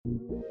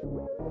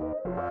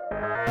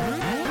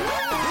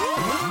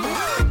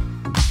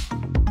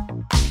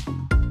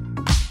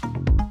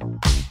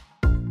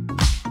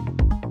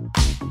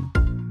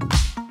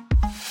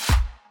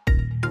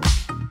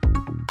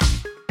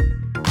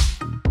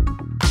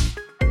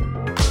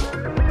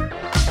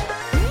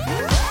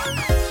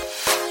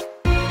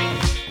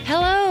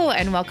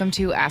And welcome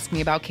to Ask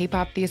Me About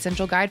K-Pop, the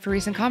essential guide for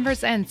recent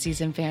converts and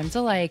seasoned fans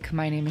alike.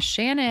 My name is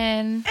Shannon.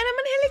 And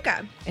I'm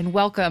Angelica. And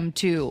welcome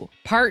to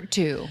part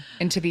 2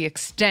 into the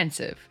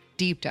extensive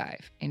deep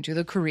dive into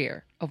the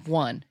career of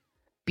one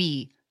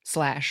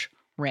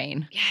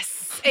B/Rain.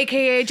 Yes,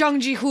 aka Jung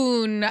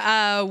Ji-hoon.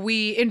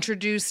 We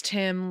introduced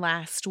him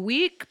last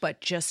week,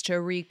 but just to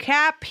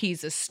recap,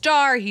 he's a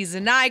star, he's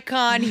an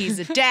icon, he's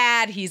a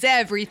dad, he's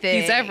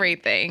everything. He's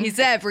everything. He's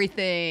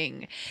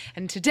everything.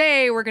 And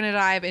today we're going to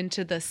dive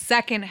into the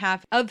second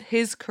half of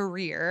his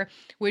career,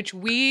 which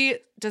we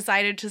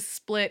decided to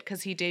split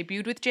because he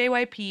debuted with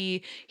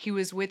JYP. He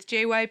was with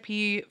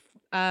JYP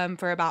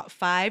for about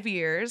 5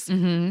 years.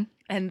 Mm-hmm.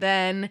 And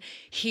then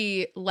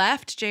he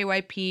left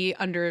JYP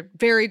under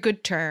very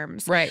good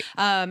terms. Right.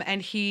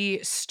 And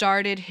he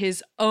started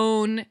his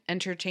own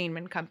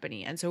entertainment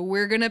company. And so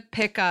we're going to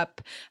pick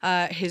up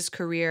his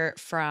career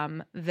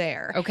from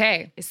there.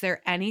 Okay. Is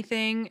there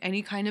anything,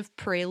 any kind of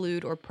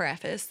prelude or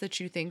preface that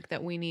you think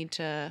that we need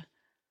to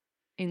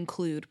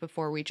include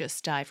before we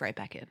just dive right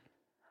back in?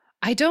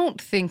 I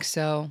don't think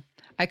so.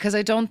 Because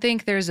I don't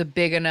think there's a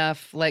big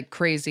enough, like,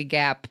 crazy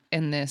gap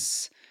in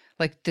this.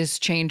 Like, this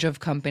change of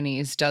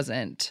companies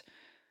doesn't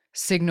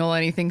signal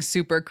anything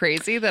super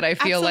crazy that I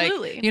feel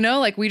Absolutely. like, you know,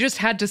 like we just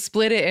had to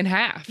split it in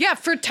half. Yeah,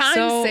 for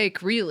time's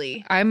sake,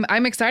 really. I'm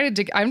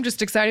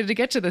just excited to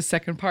get to the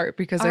second part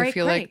because I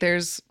feel like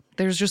there's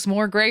just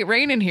more great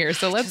rain in here.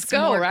 So let's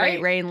go, more right?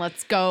 Great rain.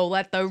 Let's go.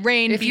 Let the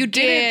rain begin. If you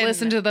didn't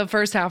listen to the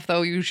first half,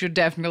 though, you should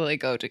definitely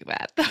go to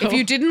that. Though. If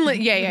you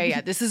didn't,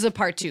 yeah. This is a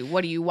part 2.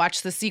 What do you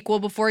watch the sequel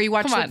before you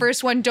watch the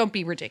first one? Don't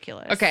be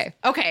ridiculous. Okay.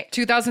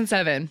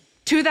 2007,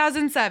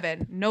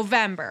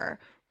 November.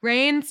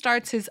 Rain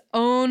starts his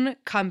own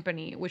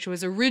company, which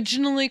was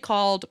originally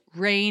called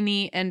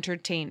Rainy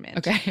Entertainment.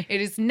 Okay.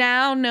 It is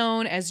now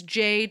known as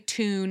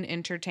J-Tune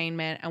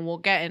Entertainment, and we'll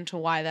get into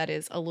why that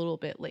is a little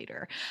bit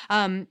later.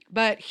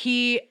 But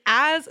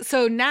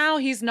now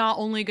he's not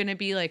only going to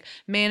be like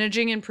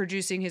managing and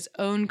producing his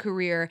own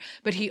career,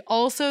 but he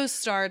also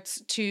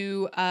starts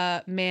to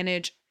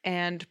manage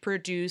and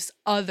produce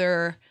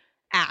other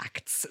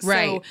acts.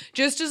 Right. So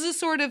just as a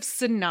sort of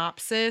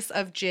synopsis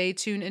of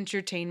J-Tune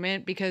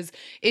Entertainment, because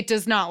it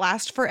does not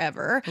last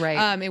forever.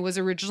 Right. It was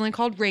originally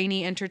called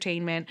Rainy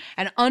Entertainment.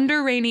 And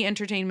under Rainy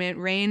Entertainment,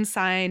 Rain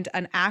signed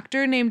an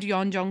actor named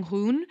Yeon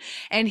Jung-hoon,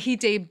 and he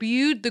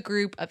debuted the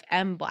group of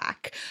M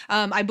Black.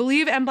 I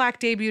believe M Black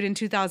debuted in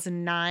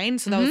 2009,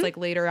 so that was like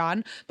later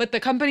on. But the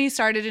company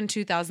started in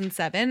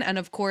 2007, and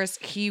of course,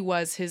 he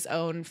was his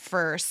own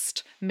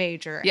first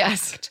major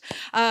act.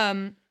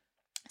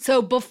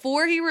 So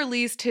before he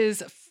released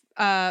his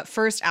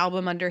first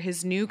album under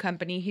his new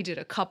company, he did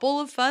a couple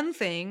of fun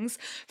things.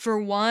 For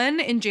one,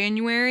 in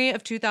January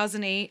of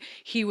 2008,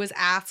 he was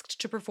asked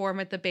to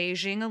perform at the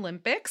Beijing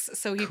Olympics.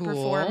 So he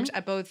performed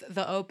at both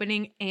the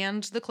opening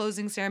and the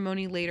closing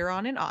ceremony later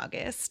on in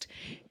August.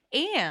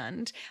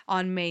 And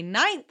on May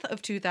 9th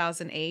of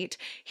 2008,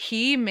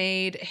 he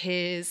made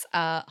his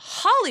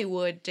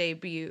Hollywood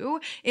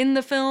debut in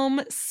the film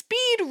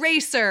Speed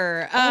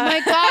Racer. Oh my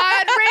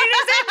God, Rain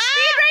is in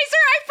Speed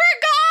Racer! I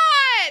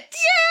forgot!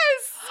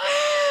 Yes!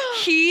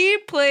 He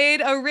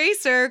played a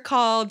racer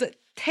called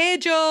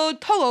Taejo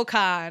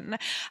Togokan.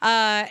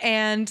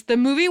 And the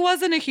movie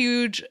wasn't a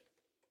huge...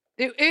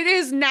 It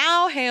is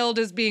now hailed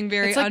as being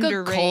very underrated. It's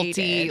like a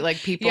culty,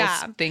 like people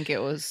think it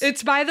was.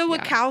 It's by the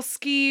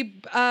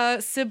Wachowski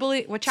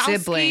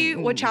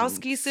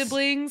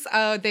siblings.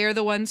 They're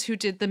the ones who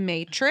did The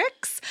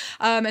Matrix.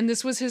 And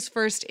this was his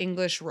first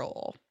English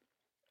role.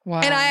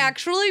 Wow. And I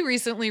actually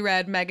recently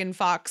read Megan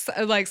Fox,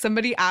 like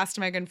somebody asked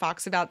Megan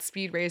Fox about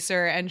Speed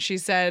Racer and she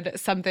said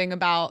something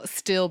about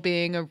still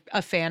being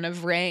a fan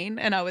of Rain.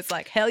 And I was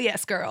like, hell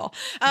yes, girl.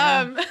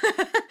 Yeah.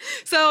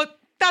 So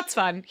that's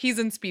fun. He's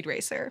in Speed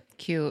Racer.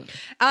 Cute.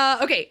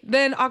 Okay,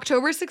 then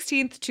October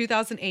 16th,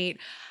 2008.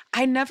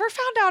 I never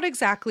found out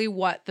exactly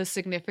what the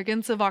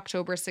significance of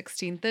October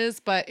 16th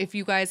is, but if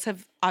you guys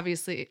have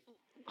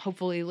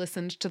hopefully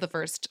listened to the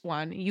first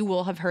one, you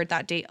will have heard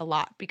that date a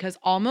lot because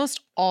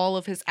almost all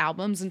of his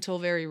albums until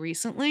very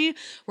recently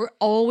were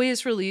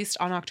always released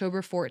on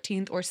October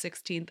 14th or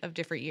 16th of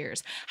different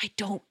years. I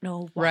don't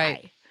know why.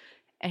 Right.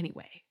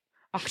 Anyway.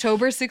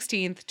 October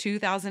 16th,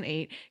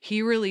 2008,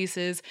 he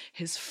releases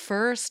his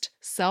first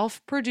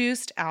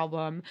self-produced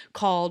album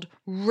called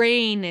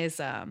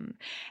Rainism.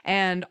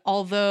 And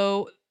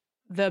although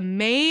the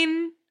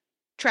main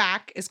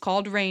track is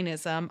called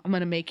Rainism, I'm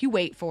going to make you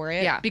wait for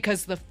it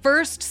because the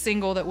first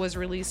single that was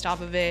released off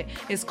of it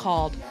is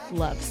called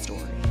Love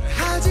Story.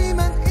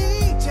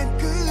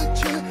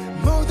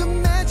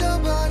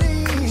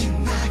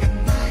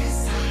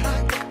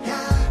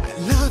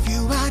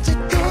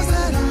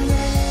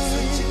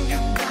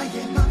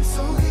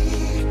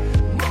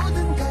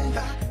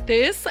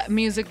 This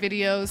music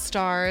video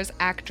stars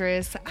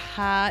actress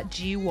Ha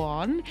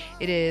Ji-won.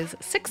 It is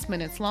 6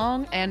 minutes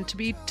long, and to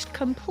be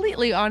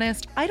completely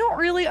honest, I don't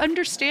really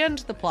understand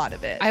the plot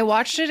of it. I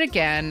watched it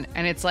again,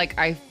 and it's like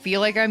I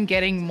feel like I'm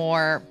getting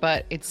more,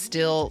 but it's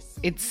still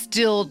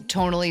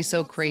tonally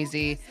so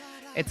crazy.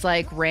 It's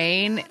like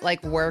Rain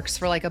like works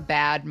for like a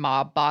bad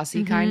mob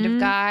bossy kind of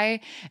guy,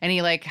 and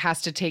he like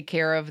has to take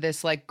care of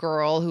this like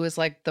girl who is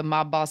like the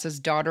mob boss's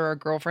daughter or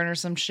girlfriend or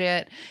some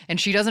shit,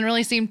 and she doesn't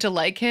really seem to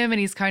like him, and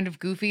he's kind of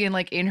goofy and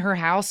like in her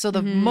house. So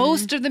the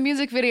most of the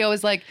music video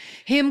is like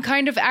him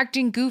kind of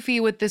acting goofy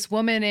with this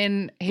woman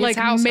in his like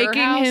house, her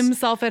making house.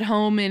 himself at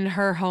home in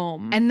her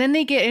home. And then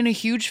they get in a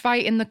huge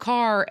fight in the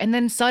car, and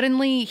then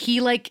suddenly he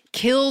like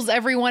kills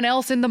everyone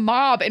else in the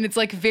mob, and it's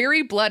like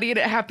very bloody, and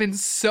it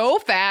happens so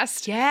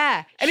fast.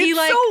 Yeah. And he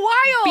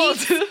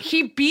it's so wild.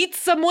 he beats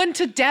someone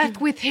to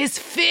death with his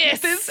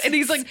fists. And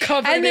he's like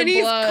covered in blood. And then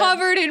he's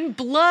covered in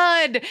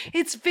blood.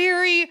 It's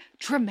very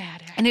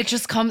dramatic. And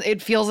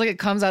it feels like it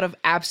comes out of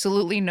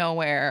absolutely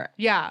nowhere.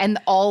 Yeah. And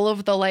all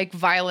of the like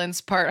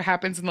violence part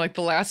happens in like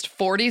the last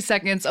 40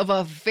 seconds of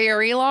a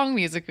very long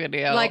music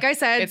video. Like I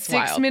said, it's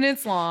 6 wild.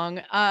 minutes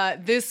long.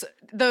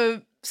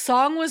 The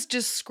song was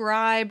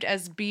described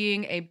as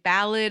being a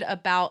ballad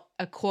about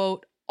a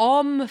quote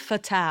homme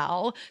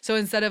fatale. So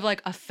instead of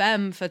like a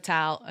femme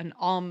fatale, an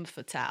homme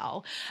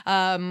fatale,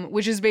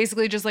 which is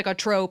basically just like a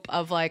trope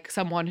of like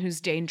someone who's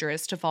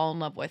dangerous to fall in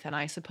love with. And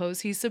I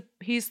suppose he's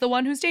the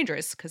one who's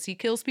dangerous because he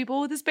kills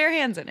people with his bare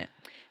hands in it.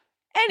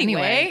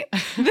 Anyway,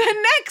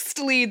 the next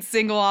lead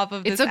single off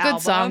of this It's a good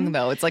album, song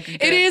though. It's like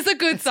it is a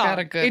good song. got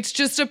a good- It's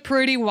just a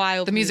pretty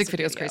wild. The music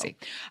video is crazy.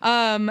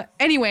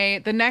 Anyway,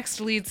 the next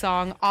lead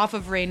song off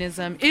of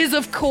Rainism is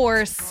of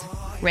course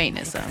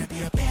Rainism.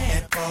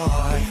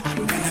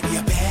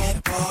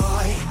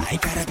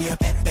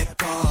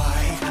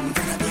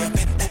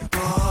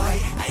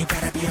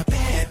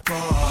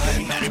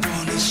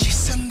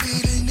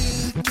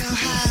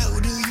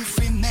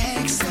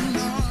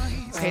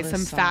 Okay,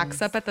 some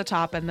facts up at the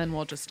top, and then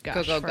we'll just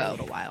gush for a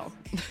little while.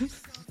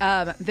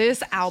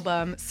 This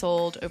album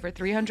sold over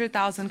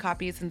 300,000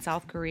 copies in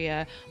South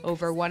Korea,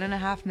 over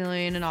 1.5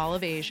 million in all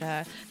of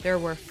Asia. There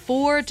were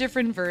 4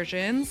 different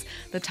versions.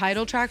 The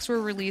title tracks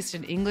were released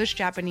in English,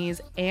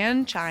 Japanese,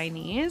 and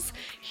Chinese.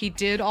 He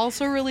did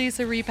also release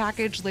a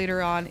repackage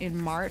later on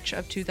in March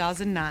of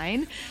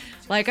 2009.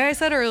 Like I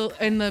said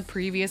in the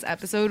previous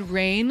episode,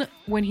 Rain,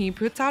 when he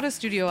puts out a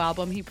studio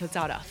album, he puts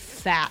out a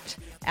fat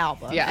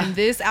album. Yeah. And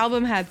this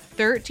album had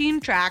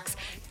 13 tracks,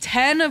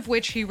 10 of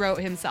which he wrote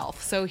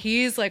himself. So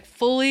he's like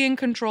fully in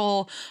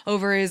control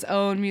over his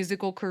own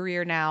musical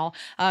career now.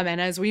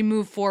 And as we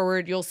move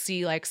forward, you'll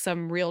see like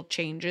some real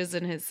changes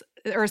in his,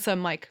 or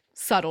some like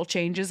subtle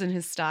changes in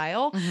his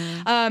style.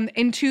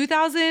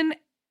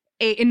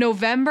 In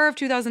November of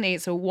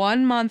 2008, so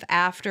 1 month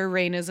after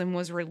Rainism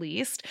was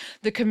released,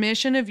 the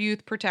Commission of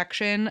Youth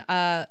Protection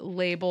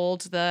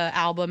labeled the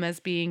album as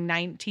being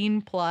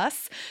 19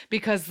 plus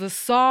because the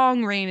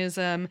song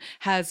Rainism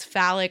has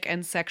phallic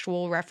and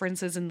sexual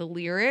references in the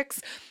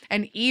lyrics.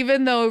 And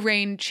even though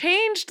Rain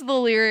changed the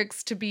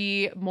lyrics to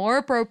be more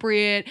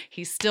appropriate,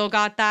 he still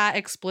got that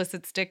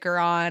explicit sticker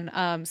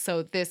on.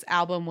 So this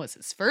album was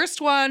his first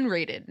one,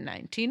 rated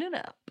 19 and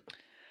up.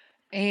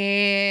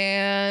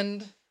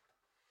 And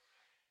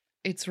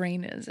it's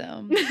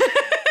Rainism.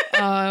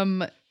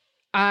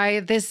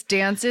 This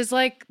dance is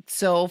like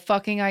so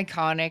fucking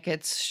iconic.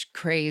 It's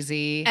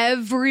crazy.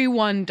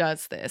 Everyone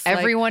does this.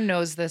 Everyone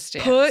knows this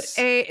dance.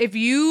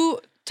 Here's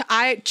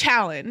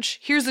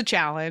a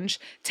challenge.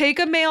 Take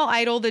a male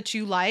idol that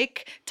you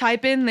like,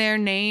 type in their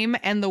name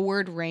and the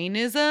word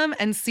Rainism,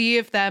 and see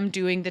if them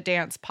doing the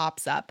dance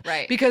pops up.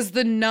 Right. Because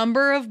the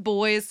number of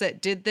boys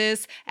that did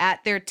this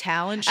at their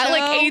talent show. At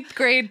like 8th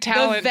grade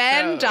talent The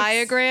Venn shows.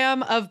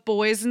 diagram of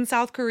boys in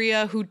South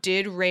Korea who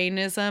did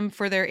Rainism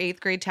for their 8th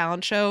grade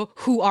talent show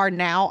who are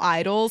now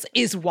idols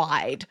is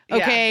wide.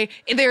 Okay?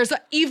 There's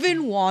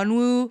even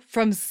Wonwoo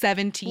from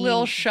 17.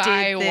 Lil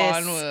Shy did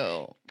this.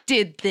 Wonwoo.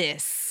 Did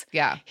this.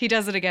 Yeah. He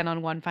does it again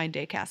on One Fine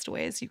Day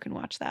Castaways. You can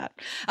watch that.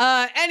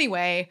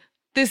 Anyway,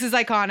 this is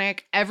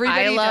iconic.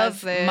 Everybody I love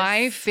does this.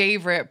 my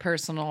favorite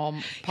personal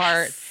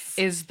part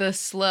is the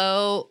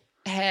slow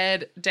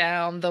head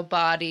down the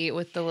body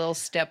with the little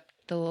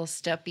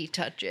steppy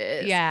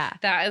touches. Yeah.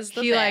 That is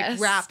the he best. like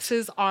wraps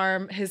his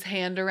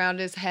hand around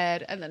his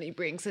head, and then he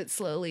brings it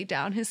slowly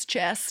down his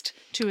chest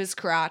to his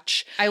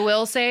crotch. I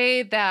will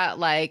say that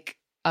like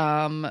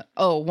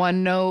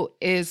one note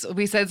is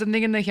we said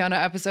something in the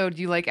Hyuna episode.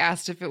 You like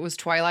asked if it was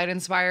Twilight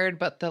inspired,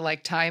 but the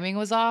like timing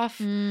was off.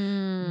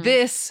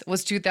 This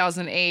was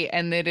 2008,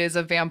 and it is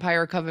a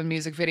Vampire Coven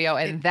music video,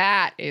 and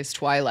that is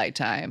Twilight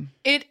time.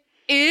 It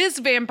is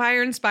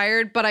vampire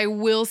inspired, but I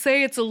will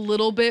say it's a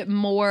little bit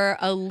more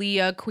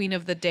Aaliyah, Queen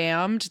of the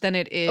Damned, than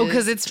it is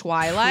because it's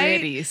Twilight.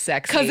 pretty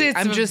sexy. Because it's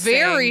I'm just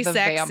very saying the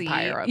sexy.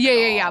 vampire of yeah, it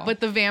yeah, yeah. all. But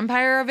the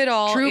vampire of it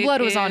all. True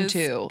Blood it was on is-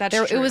 too. That's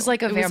It true. was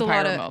like a It was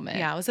vampire lot of- moment.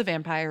 Yeah, it was a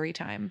vampire-y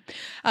time.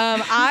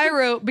 I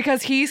wrote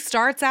because he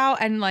starts out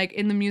and like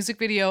in the music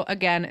video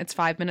again, it's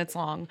 5 minutes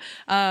long.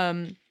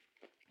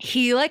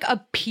 he like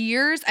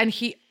appears and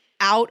he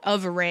out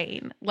of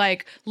rain,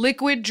 like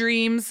Liquid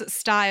Dreams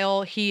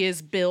style. He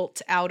is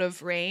built out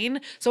of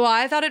rain. So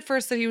I thought at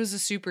first that he was a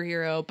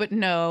superhero, but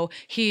no,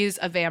 he's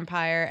a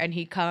vampire, and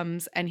he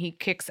comes and he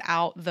kicks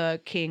out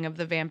the king of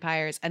the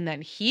vampires, and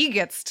then he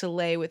gets to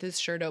lay with his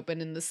shirt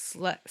open in the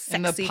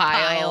sexy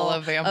pile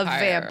of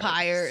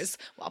vampires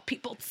while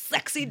people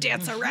sexy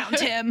dance around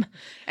him.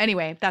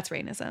 Anyway, that's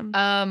Rainism.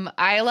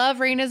 I love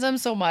Rainism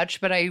so much,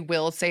 but I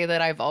will say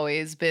that I've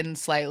always been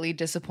slightly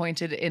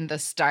disappointed in the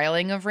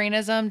styling of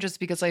Rainism, just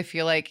because I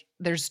feel like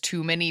there's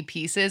too many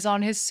pieces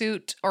on his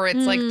suit, or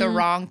it's like the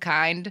wrong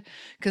kind,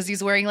 because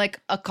he's wearing like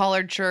a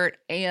collared shirt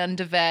and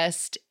a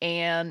vest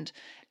and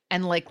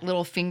like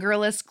little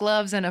fingerless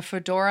gloves and a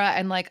fedora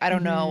and like, I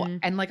don't know,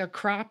 and like a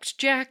cropped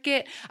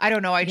jacket. I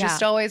don't know. I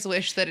just always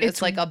wish that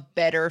it's like a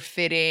better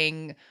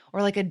fitting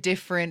or like a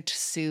different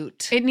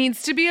suit. It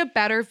needs to be a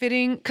better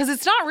fitting, because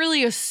it's not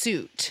really a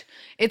suit.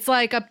 It's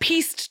like a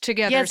pieced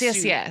together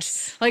suit.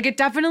 Yes. Like it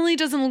definitely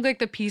doesn't look like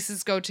the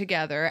pieces go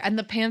together, and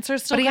the pants are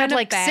still but he kind had of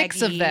like baggy.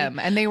 6 of them,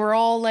 and they were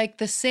all like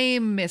the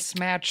same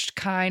mismatched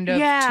kind of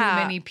too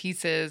many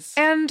pieces.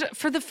 And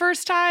for the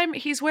first time,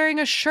 he's wearing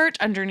a shirt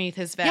underneath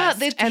his vest.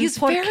 Yeah, and he's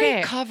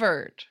very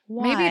covered.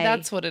 Why? Maybe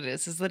that's what it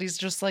is that he's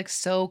just like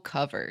so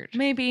covered.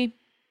 Maybe.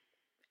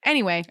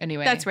 Anyway,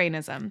 that's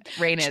Rainism.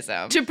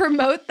 Rainism. To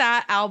promote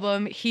that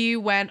album, he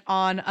went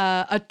on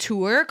a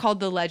tour called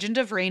the Legend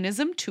of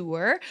Rainism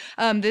Tour.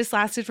 This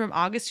lasted from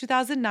August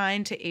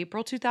 2009 to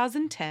April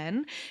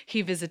 2010.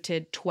 He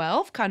visited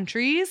 12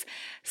 countries,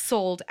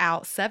 sold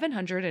out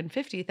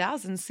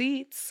 750,000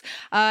 seats,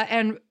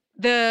 and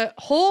the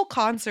whole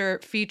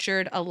concert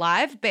featured a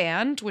live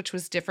band, which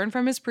was different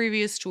from his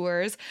previous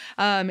tours.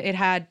 It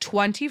had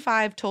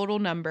 25 total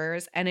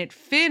numbers, and it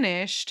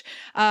finished.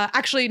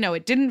 Actually, no,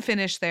 it didn't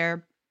finish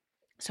there.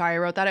 Sorry, I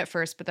wrote that at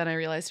first, but then I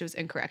realized it was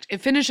incorrect. It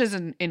finishes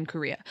in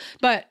Korea,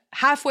 but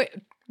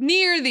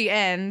near the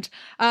end,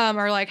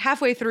 or like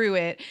halfway through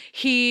it,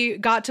 he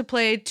got to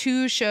play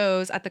 2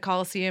 shows at the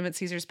Coliseum at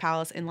Caesar's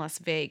Palace in Las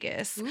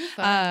Vegas,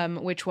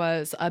 which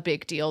was a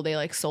big deal. They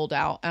like sold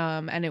out,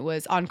 and it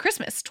was on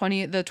Christmas, the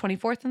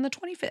 24th and the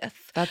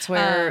 25th. That's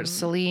where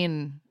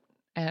Celine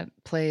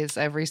plays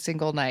every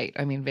single night.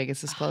 I mean,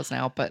 Vegas is closed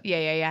now, but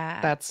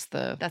yeah. It's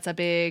a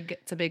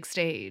big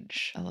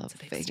stage. I love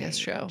the Vegas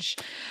show.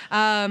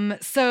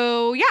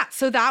 So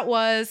that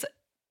was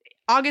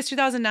August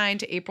 2009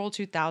 to April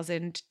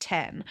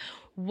 2010.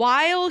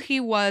 While he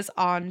was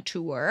on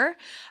tour,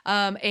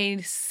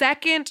 a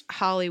second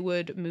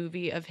Hollywood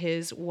movie of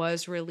his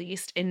was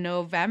released in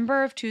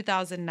November of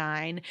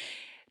 2009.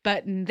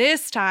 But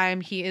this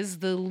time, he is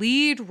the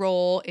lead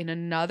role in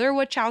another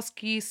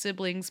Wachowski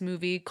siblings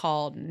movie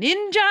called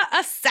Ninja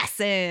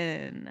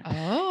Assassin.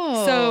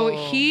 Oh. So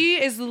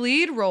he is the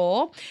lead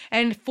role.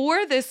 And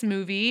for this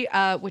movie,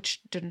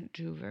 which didn't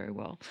do very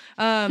well,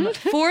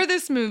 for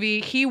this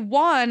movie, he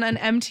won an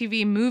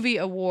MTV Movie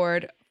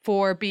Award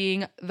for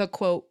being the,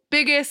 quote,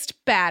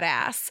 biggest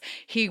badass.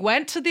 He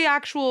went to the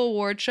actual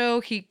award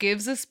show. He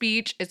gives a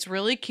speech. It's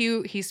really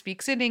cute. He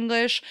speaks in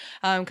English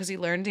because he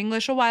learned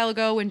English a while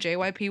ago when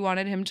JYP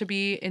wanted him to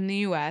be in the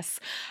US.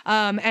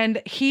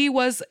 And he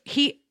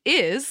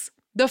is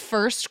the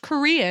first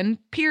Korean,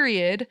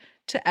 period,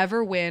 to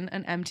ever win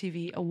an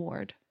MTV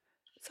award.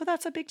 So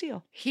that's a big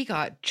deal. He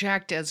got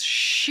jacked as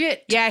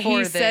shit. Yeah,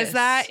 he says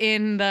that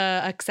in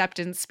the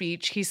acceptance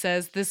speech. He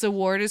says, this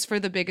award is for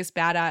the biggest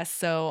badass,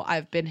 so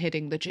I've been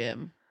hitting the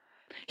gym.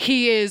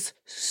 He is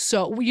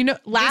so,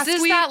 last this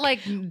is week, that like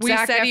we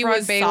Zac said he Efron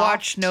was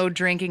Baywatch, soft. no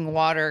drinking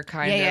water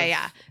kind of.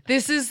 Yeah.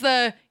 This is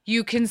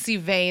you can see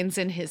veins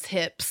in his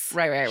hips.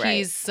 Right.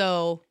 He's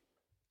so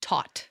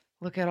taut.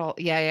 Look at all.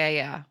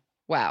 Yeah.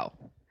 Wow.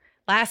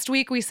 Last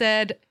week we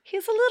said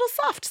he's a little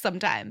soft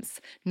sometimes.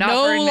 Not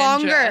no for Ninja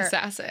longer.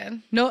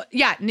 Assassin. No,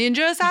 yeah,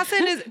 Ninja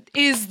Assassin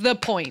is the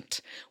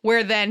point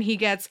where then he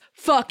gets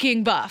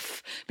fucking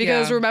buff.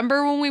 Because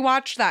remember when we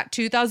watched that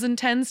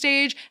 2010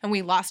 stage and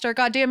we lost our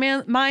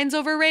goddamn minds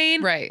over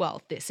Rain? Right.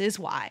 Well, this is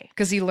why.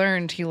 Because he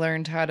learned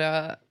how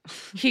to.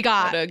 He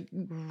got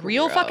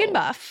real fucking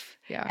buff.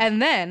 Yeah.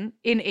 And then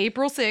on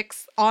April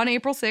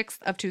 6th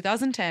of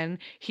 2010,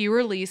 he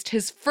released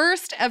his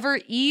first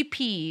ever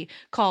EP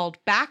called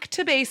Back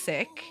to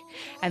Basic,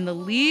 and the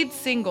lead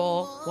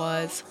single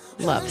was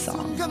Love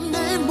Song.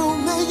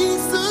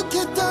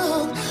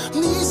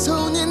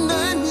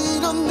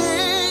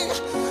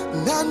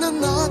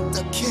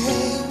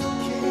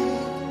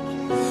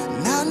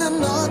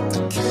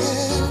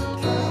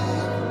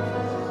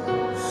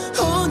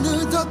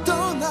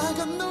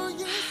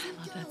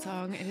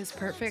 Song. It is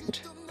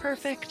perfect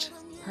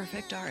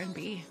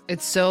R&B.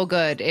 It's so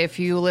good. If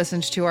you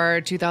listened to our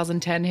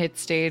 2010 hit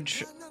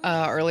stage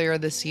earlier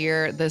this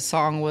year, this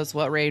song was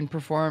what Rain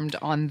performed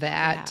on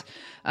that.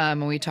 Yeah.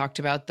 And we talked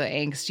about the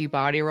angsty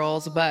body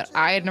rolls, but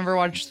I had never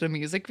watched the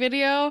music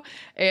video,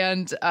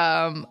 and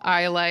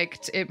I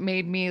liked it.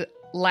 Made me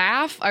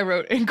laugh. I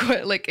wrote in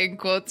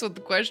quotes with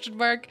the question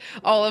mark,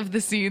 all of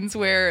the scenes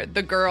where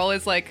the girl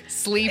is like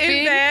sleeping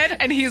In bed.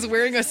 and he's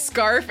wearing a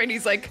scarf and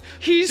he's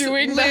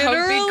doing the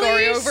Humpty literally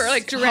choreographer,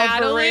 like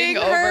hovering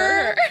over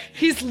her.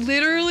 He's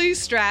literally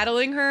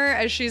straddling her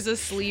as she's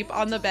asleep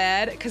on the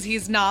bed because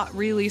he's not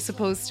really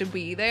supposed to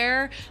be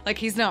there. Like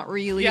he's not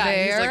really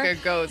there. He's like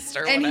a ghost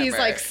or and whatever. he's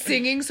like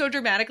singing so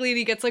dramatically and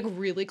he gets like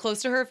really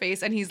close to her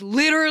face and he's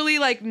literally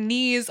like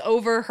knees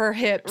over her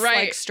hips,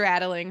 Right. like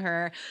straddling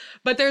her.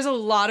 But there's a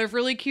lot of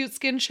really cute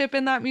skinship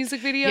in that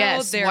music video.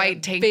 Yes, They're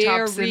white tank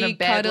tops in the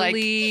bed,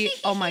 cuddly.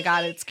 Oh my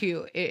God, it's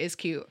cute. It is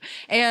cute.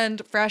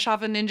 And fresh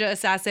off of Ninja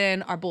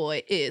Assassin, our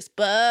boy is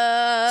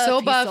buff. So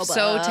He's buff,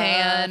 so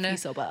tan.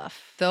 He's so buff.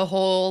 The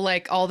whole,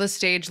 all the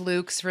stage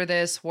looks for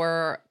this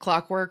were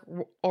Clockwork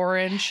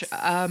Orange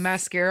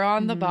mascara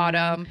on the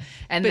bottom.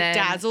 And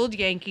Bedazzled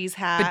Yankees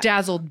hat.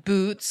 bedazzled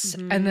boots.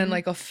 And then,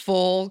 a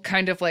full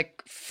kind of,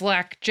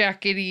 flak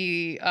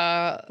jackety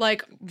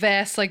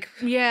vest.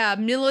 Yeah,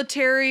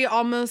 military,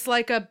 almost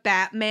like a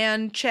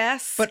Batman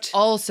chest. But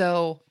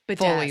also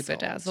fully Bedazzled.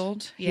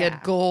 bedazzled. He Yeah.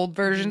 had gold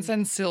versions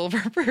and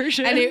silver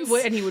versions.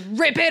 and he would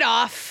rip it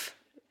off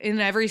in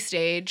every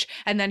stage.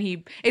 And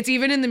then it's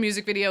even in the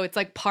music video, it's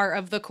like part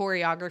of the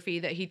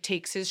choreography that he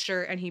takes his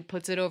shirt and he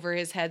puts it over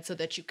his head so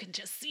that you can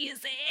just see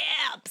his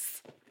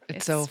abs.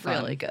 It's so fun.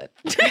 really good.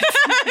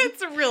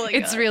 It's really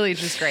good. It's really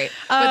just great.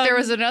 But there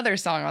was another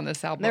song on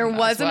this album. There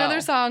was as well. another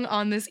song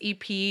on this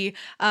EP.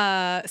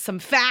 Some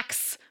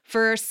facts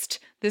first.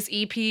 This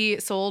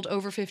EP sold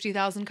over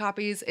 50,000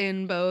 copies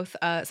in both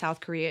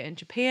South Korea and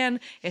Japan.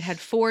 It had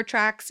 4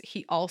 tracks.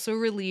 He also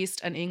released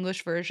an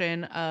English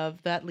version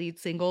of that lead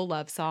single,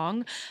 Love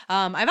Song.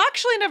 I've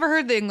actually never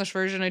heard the English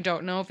version. I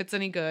don't know if it's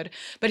any good.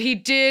 But he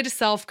did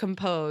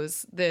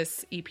self-compose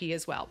this EP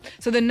as well.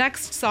 So the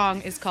next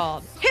song is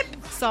called Hip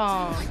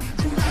Song.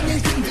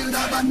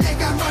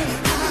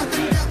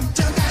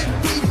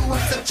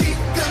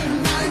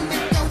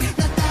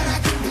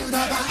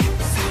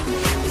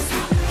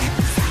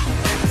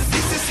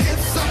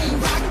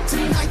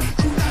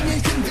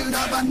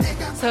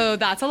 So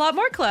that's a lot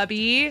more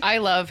clubby. I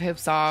love Hip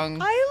Song.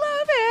 I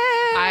love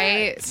it.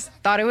 I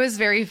thought it was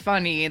very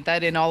funny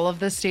that in all of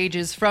the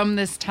stages from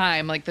this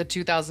time, like the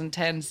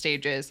 2010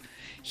 stages,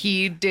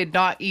 he did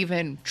not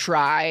even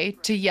try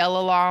to yell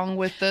along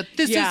with the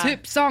 "this is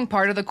Hip Song"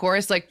 part of the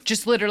chorus.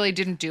 Just literally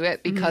didn't do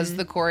it because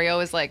the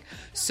choreo is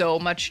so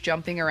much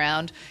jumping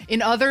around.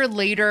 In other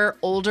later,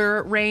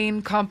 older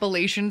Rain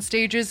compilation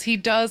stages, he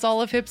does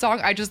all of Hip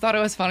Song. I just thought it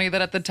was funny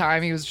that at the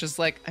time he was just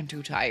I'm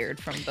too tired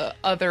from the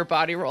other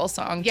Body Roll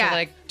song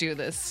to do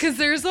this. Because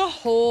there's a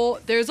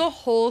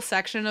whole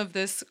section of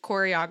this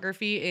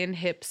choreography in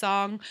Hip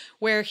Song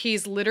where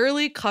he's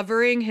literally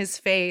covering his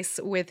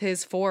face with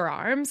his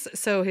forearms.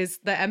 So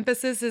the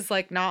emphasis is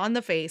not on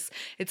the face,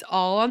 it's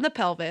all on the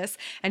pelvis,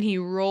 and he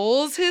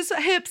rolls his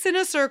hips in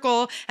a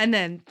circle and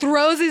then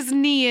throws his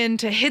knee in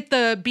to hit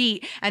the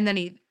beat, and then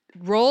he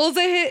rolls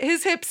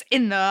his hips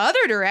in the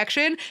other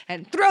direction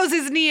and throws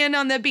his knee in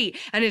on the beat.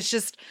 And it's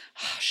just,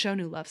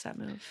 Shonu loves that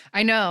move.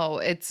 I know.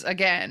 It's,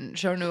 again,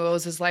 Shonu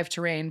owes his life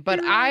to Rain.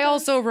 But I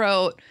also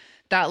wrote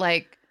that,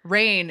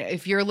 Rain,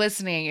 if you're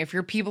listening, if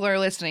your people are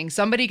listening,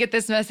 somebody get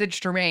this message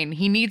to Rain.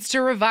 He needs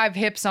to revive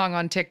Hip Song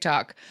on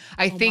TikTok.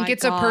 I think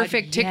it's a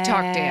perfect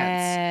TikTok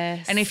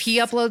dance. And if he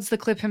uploads the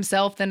clip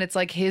himself, then it's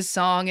his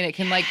song and it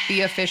can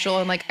be official.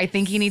 And I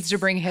think he needs to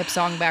bring Hip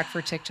Song back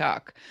for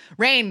TikTok.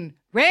 Rain,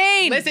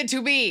 listen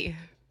to me.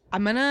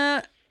 I'm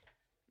gonna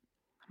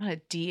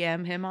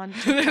DM him on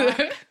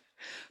TikTok.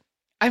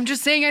 I'm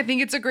just saying I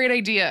think it's a great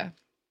idea.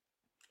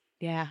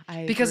 Yeah,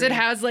 because agree. it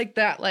has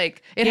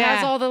it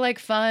has all the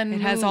fun.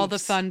 It has all the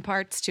fun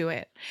parts to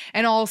it.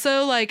 And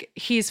also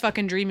he's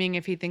fucking dreaming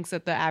if he thinks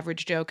that the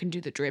average Joe can do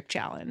the drip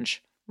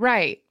challenge.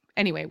 Right.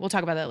 Anyway, we'll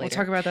talk about that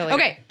later.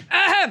 Okay.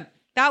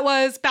 That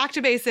was Back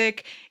to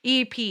Basic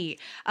EP.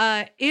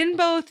 In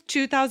both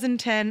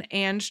 2010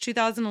 and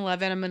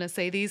 2011, I'm going to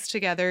say these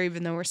together,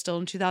 even though we're still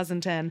in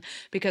 2010,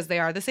 because they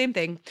are the same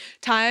thing.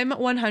 Time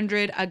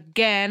 100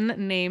 again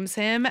names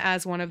him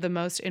as one of the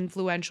most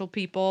influential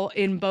people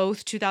in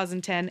both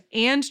 2010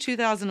 and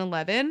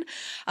 2011.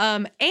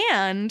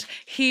 And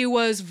he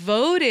was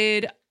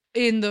voted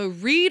in the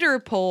reader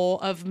poll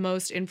of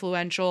most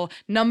influential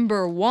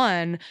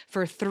 #1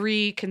 for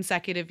 3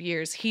 consecutive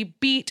years. He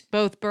beat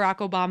both Barack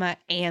Obama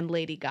and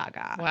Lady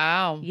Gaga.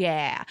 Wow.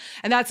 Yeah.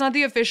 And that's not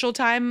the official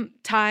time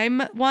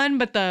one,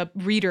 but the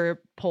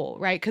reader poll,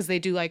 right? Because they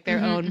do their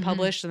own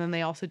published, and then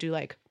they also do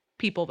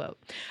people vote.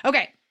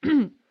 Okay.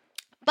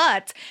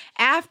 But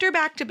after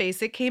Back to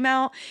Basic came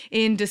out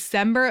in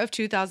December of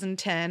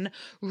 2010,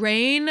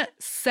 Rain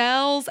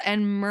sells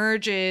and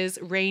merges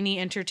Rainy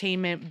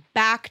Entertainment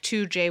back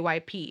to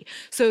JYP.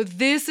 So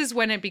this is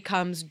when it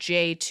becomes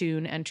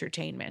J-Tune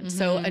Entertainment.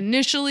 So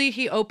initially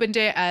he opened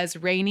it as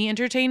Rainy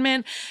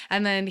Entertainment,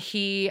 and then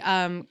he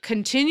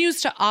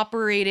continues to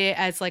operate it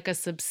as a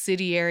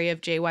subsidiary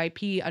of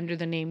JYP under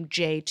the name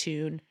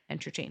J-Tune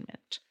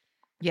Entertainment.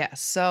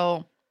 Yes.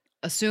 So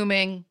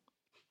assuming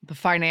the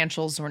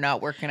financials were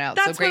not working out.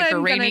 That's So great what for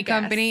I'm gonna Rainey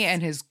Company, guess.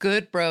 and his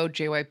good bro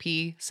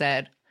JYP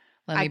said,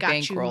 let me I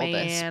got you, bankroll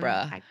this, man.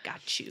 bruh. I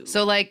got you.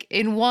 So, like,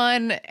 in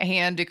one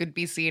hand, it could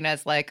be seen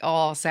as like,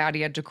 oh, sad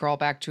he had to crawl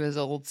back to his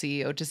old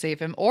CEO to save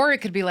him. Or it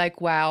could be like,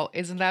 wow,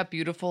 isn't that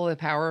beautiful? The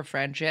power of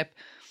friendship.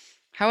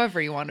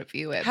 However you want to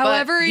view it.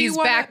 However but you he's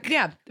wanna- back,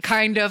 yeah.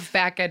 kind of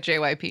back at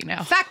JYP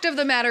now. Fact of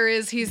the matter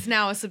is he's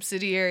now a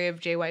subsidiary of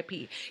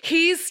JYP.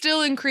 He's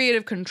still in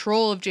creative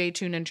control of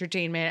J-Tune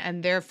Entertainment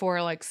and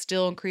therefore like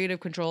still in creative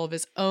control of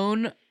his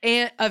own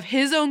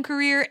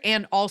career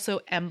and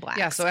also M Black.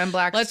 Yeah, so M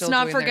Black's Let's still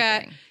not doing their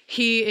forget thing.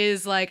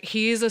 he's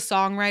a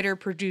songwriter,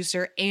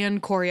 producer,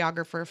 and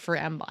choreographer for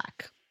M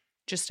Black.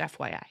 Just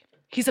FYI.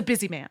 He's a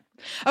busy man.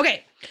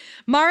 Okay.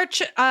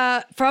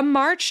 From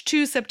March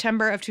to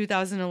September of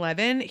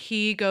 2011,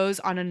 he goes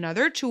on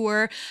another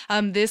tour.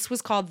 This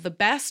was called the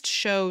Best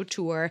Show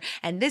Tour,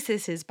 and this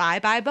is his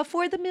bye-bye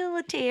before the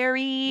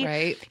military.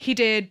 Right. He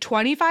did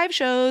 25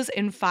 shows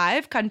in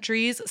 5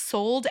 countries,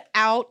 sold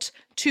out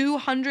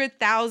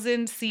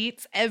 200,000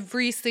 seats.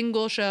 Every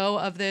single show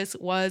of this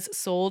was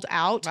sold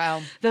out.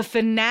 Wow. The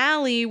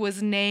finale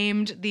was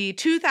named the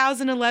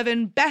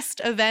 2011 Best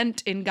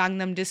Event in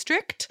Gangnam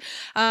District.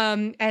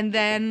 And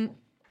then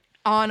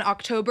in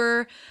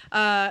October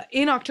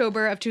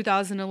of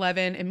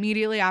 2011,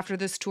 immediately after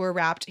this tour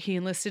wrapped, he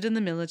enlisted in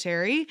the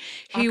military.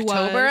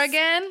 October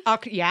again?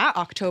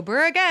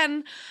 October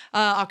again.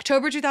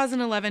 October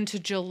 2011 to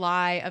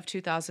July of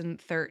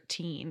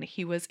 2013,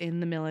 he was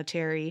in the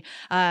military.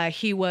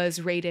 He was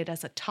rated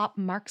as a top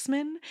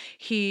marksman.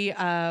 He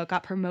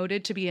got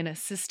promoted to be an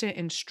assistant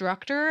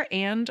instructor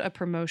and a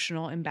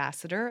promotional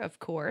ambassador, of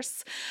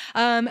course.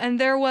 And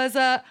there was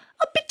a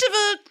bit of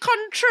a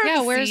controversy.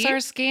 Yeah, where's our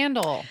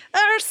scandal?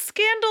 Our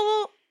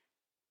scandal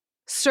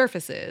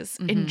surfaces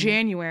in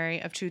January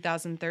of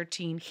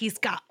 2013. He's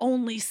got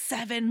only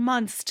 7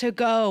 months to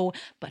go,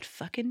 but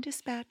fucking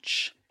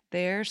Dispatch,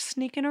 they're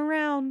sneaking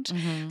around.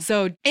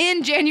 So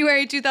in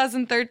January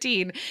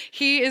 2013,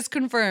 he is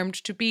confirmed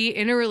to be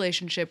in a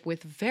relationship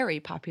with very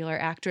popular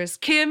actress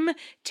Kim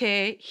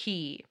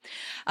Tae-hee.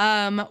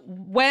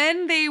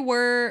 When they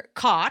were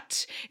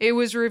caught, it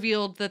was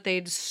revealed that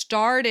they'd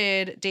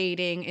started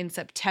dating in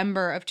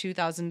September of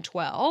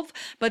 2012,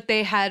 but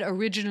they had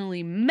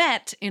originally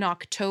met in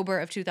October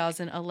of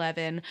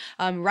 2011.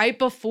 Right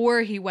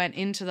before he went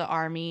into the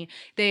army,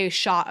 they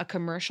shot a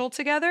commercial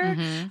together.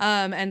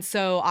 And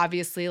so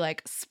obviously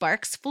like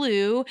sparks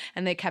flew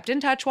and they kept in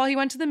touch while he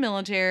went to the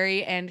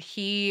military, and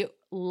he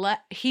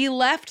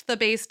left the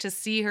base to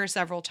see her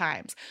several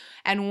times.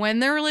 And when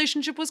their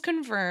relationship was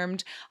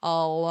confirmed,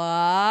 a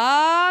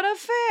lot of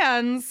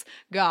fans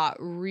got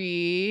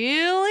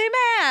really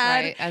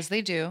mad. Right, as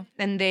they do.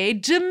 And they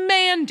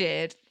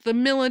demanded the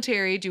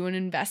military do an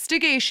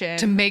investigation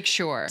To make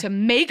sure.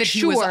 that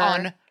he was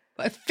on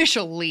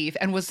official leave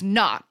and was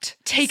not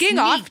taking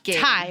off sneaking.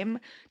 time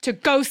to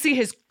go see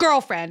his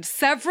girlfriend.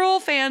 Several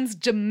fans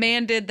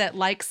demanded that,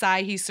 like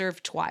Psy, he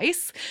serve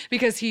twice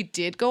because he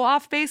did go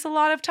off base a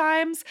lot of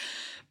times.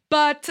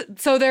 But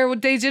so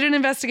they did an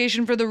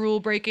investigation for the rule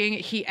breaking.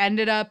 He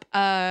ended up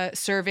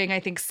serving,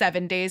 I think,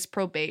 7 days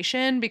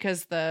probation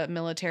because the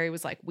military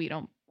was like, we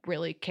don't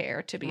really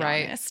care, to be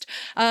honest.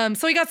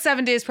 So he got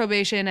 7 days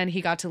probation and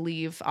he got to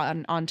leave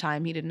on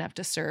time. He didn't have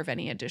to serve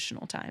any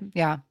additional time.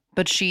 Yeah.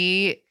 But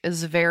she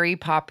is very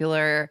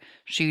popular.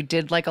 She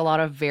did like a lot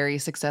of very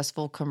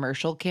successful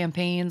commercial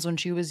campaigns when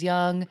she was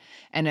young.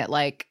 And it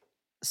like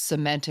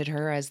cemented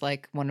her as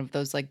like one of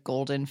those like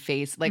golden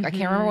face. Like I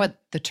can't remember what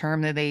the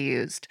term that they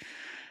used.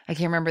 I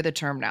can't remember the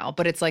term now,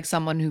 but it's like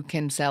someone who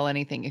can sell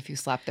anything. If you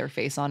slap their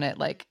face on it,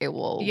 like it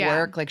will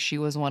work. Like she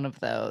was one of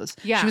those.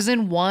 Yeah. She was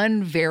in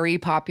one very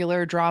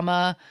popular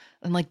drama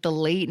in like the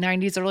late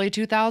 90s, early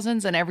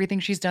 2000s. And everything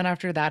she's done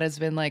after that has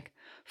been like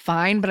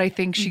fine. But I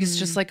think she's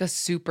just like a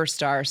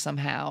superstar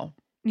somehow.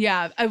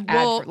 Yeah.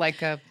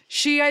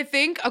 She, I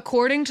think,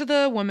 according to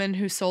the woman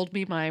who sold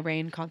me my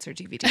Rain concert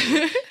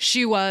DVD,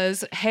 she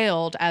was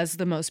hailed as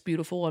the most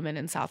beautiful woman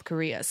in South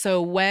Korea. So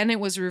when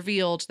it was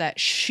revealed that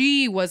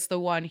she was the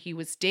one he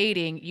was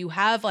dating, you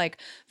have like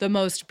the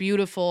most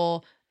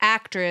beautiful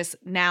actress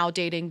now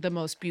dating the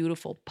most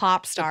beautiful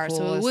pop star.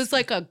 So it was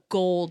like a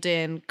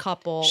golden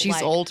couple. She's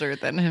like, older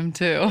than him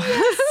too.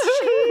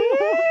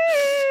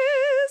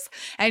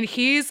 And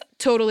he's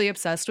totally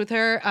obsessed with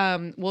her.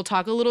 We'll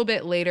talk a little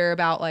bit later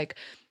about like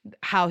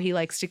how he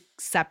likes to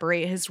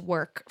separate his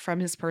work from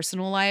his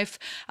personal life.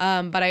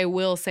 But I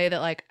will say that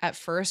like at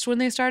first when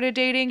they started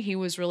dating, he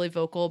was really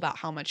vocal about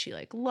how much he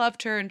like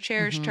loved her and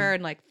cherished her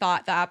and like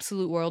thought the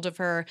absolute world of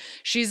her.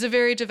 She's a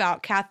very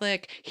devout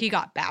Catholic. He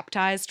got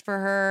baptized for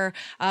her.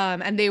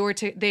 And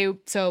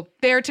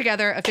they're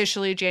together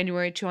officially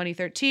January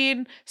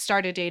 2013,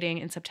 started dating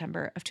in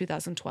September of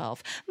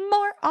 2012.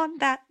 More on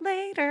that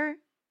later.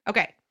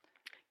 Okay.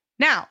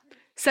 Now,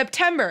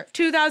 September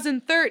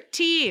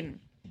 2013,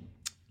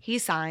 he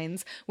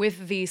signs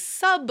with the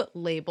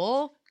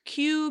sub-label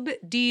Cube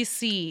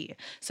DC.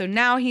 So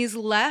now he's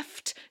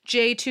left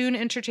J-Tune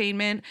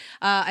Entertainment.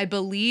 I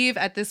believe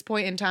at this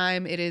point in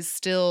time it is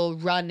still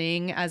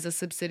running as a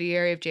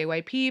subsidiary of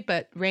JYP,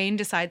 but Rain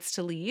decides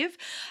to leave.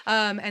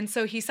 And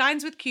so he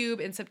signs with Cube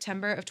in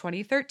September of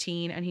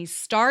 2013, and he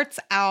spends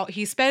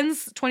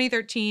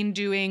 2013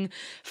 doing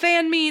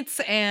fan meets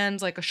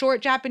and like a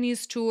short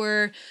Japanese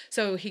tour.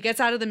 So he gets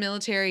out of the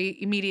military,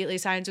 immediately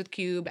signs with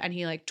Cube, and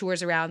he like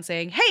tours around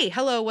saying, "Hey,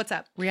 hello, what's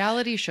up?"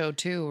 Reality show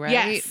too, right?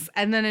 Yes.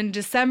 And then in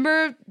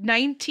December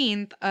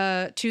 19th,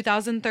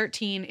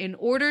 2013, in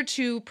order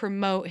to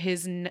promote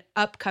his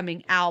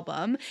upcoming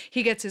album,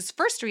 he gets his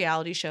first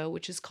reality show,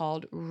 which is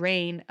called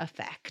Rain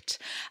Effect.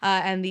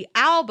 And the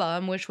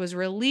album, which was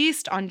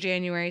released on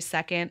January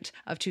 2nd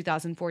of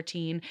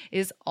 2014,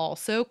 is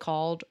also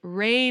called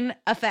Rain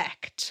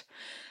Effect.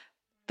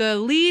 The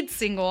lead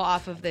single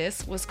off of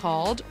this was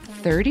called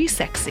 30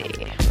 Sexy.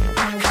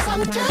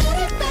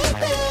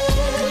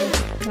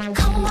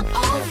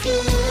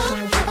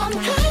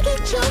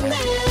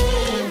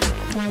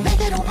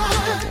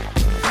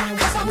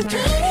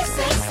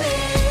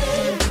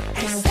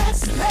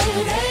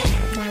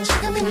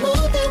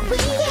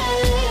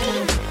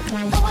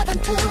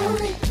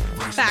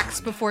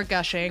 Facts before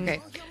gushing.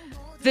 Okay.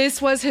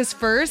 This was his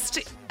first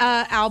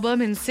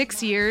album in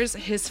 6 years,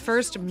 his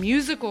first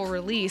musical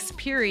release,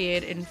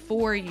 period, in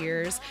 4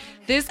 years.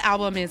 This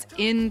album is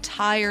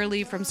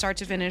entirely from start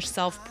to finish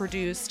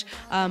self-produced,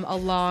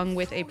 along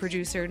with a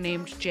producer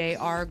named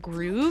J.R.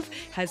 Groove.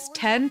 Has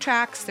 10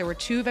 tracks. There were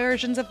 2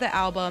 versions of the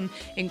album,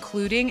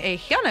 including a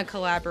Hyuna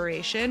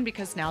collaboration,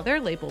 because now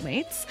they're label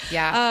mates.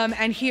 Yeah.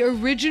 And he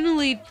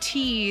originally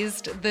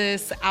teased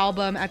this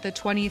album at the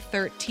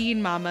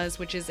 2013 Mamas,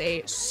 which is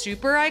a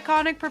super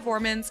iconic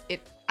performance.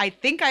 I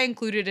think I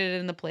included it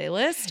in the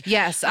playlist.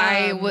 Yes,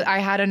 I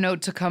had a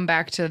note to come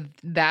back to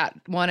that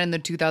one and the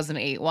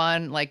 2008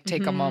 one, like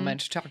take a moment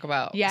to talk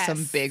about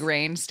some big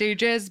Rain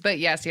stages. But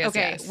yes.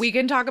 Okay, we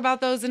can talk about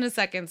those in a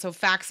second. So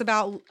facts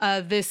about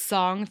this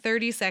song,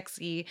 30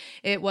 Sexy.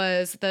 It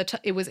was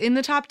in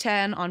the top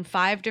 10 on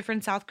 5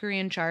 different South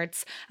Korean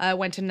charts.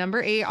 Went to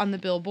number 8 on the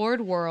Billboard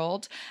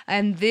World.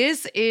 And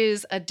this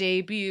is a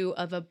debut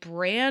of a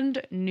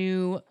brand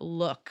new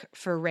look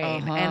for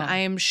Rain. And I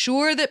am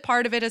sure that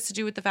part of it has to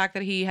do with the fact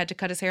that he had to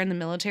cut his hair in the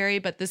military,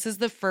 but this is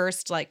the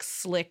first like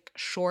slick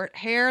short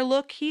hair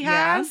look he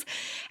has.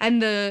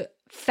 And the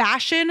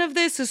fashion of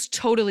this is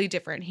totally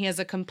different. He has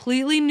a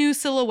completely new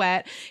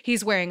silhouette.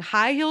 He's wearing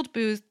high-heeled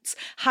boots,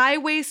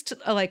 high-waist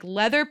like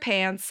leather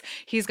pants.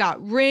 He's got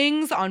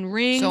rings on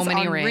rings so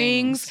many on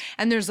rings.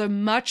 And there's a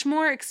much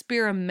more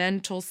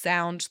experimental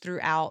sound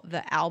throughout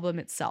the album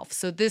itself.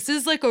 So this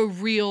is like a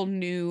real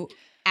new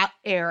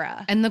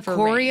era. And the for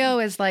choreo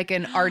Rain. is like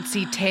an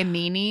artsy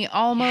Taemini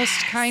almost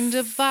kind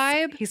of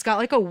vibe. He's got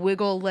like a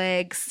wiggle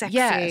leg, sexy.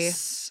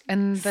 Yes.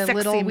 And the sexy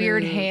little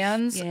weird move.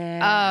 hands.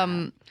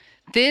 Yeah.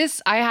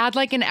 I had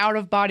like an out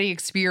of body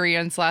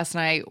experience last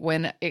night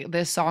when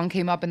this song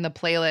came up in the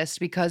playlist,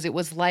 because it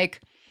was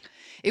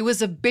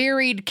a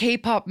buried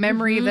K-pop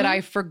memory that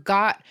I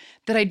forgot,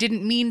 that I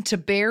didn't mean to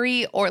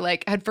bury or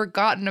like had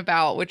forgotten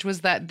about, which was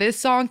that this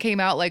song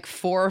came out like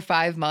 4 or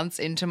 5 months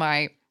into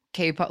my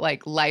K-pop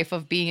like life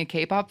of being a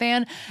K-pop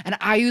fan, and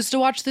I used to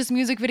watch this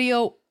music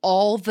video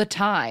all the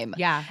time.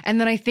 Yeah. And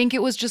then I think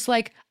it was just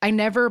like I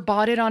never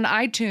bought it on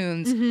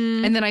iTunes,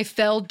 and then I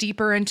fell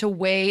deeper into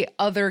way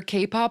other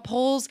K-pop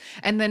holes,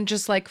 and then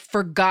just like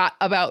forgot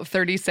about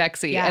 30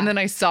 Sexy. Yeah. And then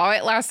I saw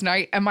it last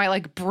night and my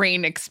like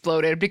brain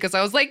exploded, because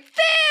I was like,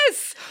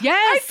 this! Yes.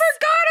 I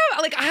forgot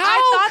about, like,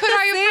 how could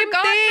I have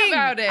forgotten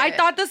about it? I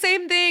thought the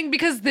same thing,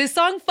 because this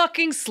song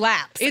fucking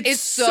slaps.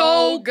 It's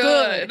so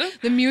good.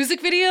 The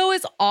music video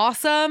is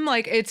awesome.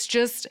 Like it's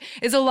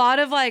a lot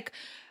of like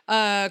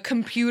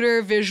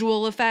computer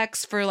visual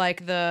effects for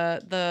like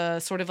the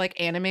sort of like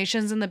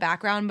animations in the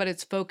background, but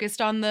it's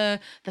focused on the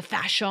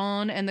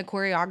fashion and the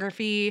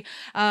choreography.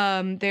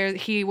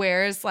 He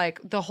wears like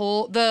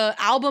the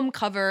album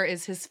cover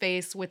is his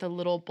face with a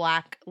little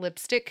black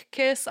lipstick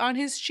kiss on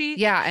his cheek.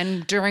 Yeah,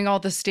 and during all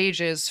the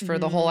stages for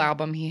the whole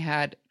album, he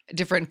had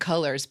different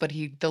colors, but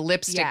the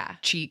lipstick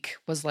cheek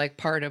was like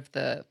part of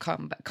the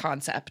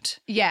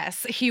concept.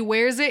 Yes, he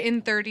wears it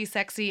in 30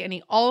 Sexy, and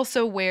he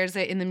also wears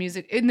it in the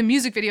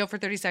music video for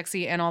 30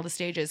 Sexy and all the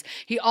stages.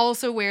 He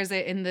also wears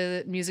it in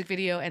the music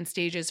video and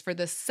stages for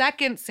the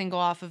second single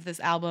off of this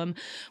album,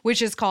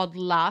 which is called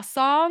La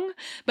Song.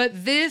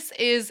 But this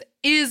is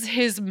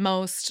his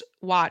most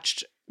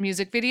watched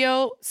music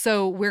video,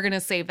 so we're gonna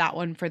save that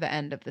one for the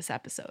end of this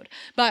episode.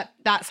 But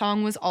that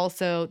song was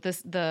also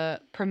the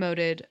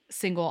promoted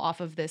single off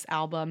of this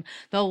album.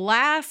 The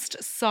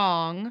last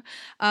song,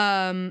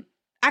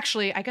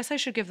 actually, I guess I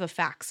should give the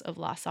facts of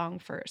La Song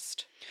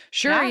first.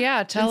 Sure,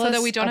 yeah. Tell us so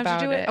that we don't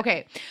have to do it.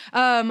 Okay.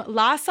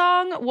 La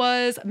Song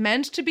was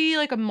meant to be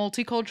like a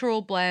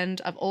multicultural blend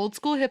of old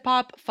school hip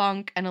hop,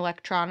 funk, and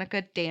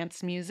electronica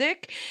dance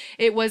music.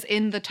 It was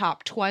in the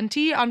top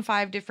 20 on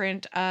 5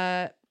 different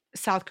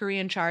South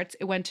Korean charts.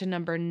 It went to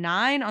number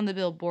 9 on the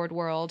Billboard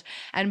World,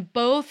 and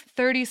both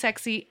 30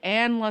 Sexy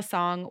and La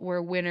Song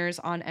were winners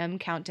on M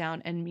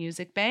Countdown and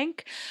Music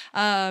Bank.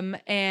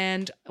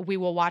 And we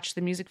will watch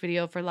the music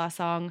video for La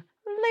Song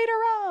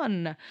later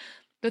on.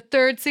 The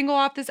third single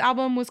off this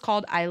album was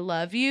called I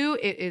Love You.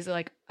 It is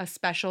like a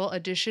special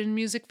edition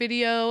music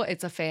video.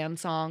 It's a fan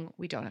song.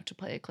 We don't have to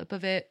play a clip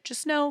of it.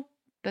 Just know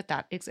that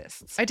that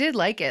exists. I did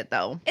like it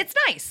though. It's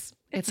nice.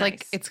 It's nice.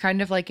 like it's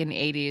kind of like an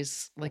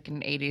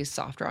 80s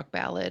soft rock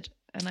ballad,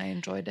 and I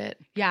enjoyed it.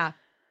 Yeah.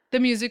 The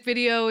music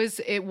video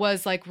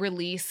was like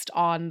released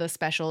on the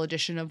special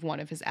edition of one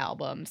of his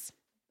albums.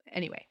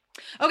 Anyway.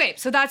 Okay,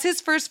 so that's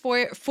his first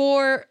foray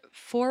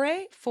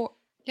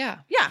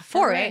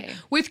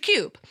with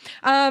Cube.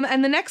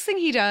 And the next thing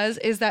he does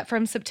is that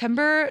from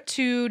September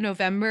to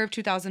November of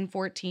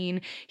 2014,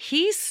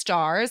 he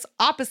stars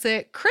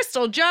opposite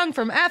Crystal Jung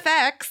from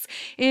FX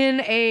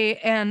in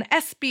an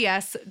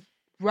SBS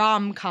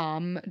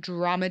rom-com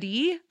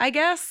dramedy, I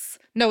guess.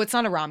 No, it's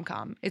not a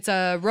rom-com. It's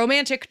a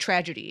romantic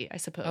tragedy, I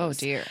suppose. Oh,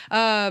 dear.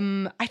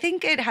 I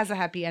think it has a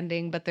happy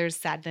ending, but there's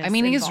sadness. I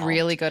mean, he's involved.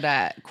 really good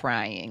at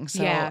crying,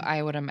 so Yeah.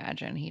 I would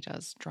imagine he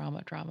does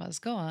dramas.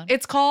 Go on.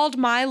 It's called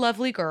My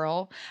Lovely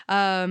Girl.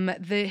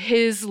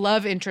 His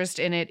love interest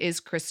in it is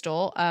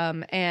Crystal,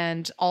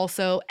 and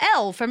also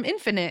Elle from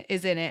Infinite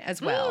is in it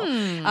as well.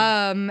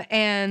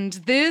 And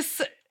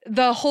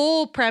the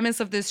whole premise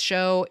of this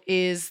show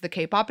is the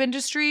K-pop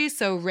industry.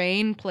 So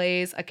Rain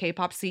plays a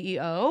K-pop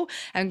CEO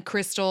and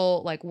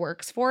Crystal like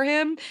works for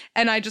him.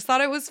 And I just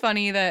thought it was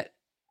funny that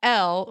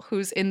Elle,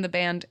 who's in the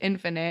band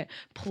Infinite,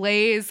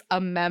 plays a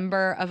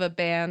member of a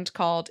band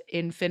called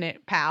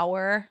Infinite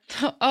Power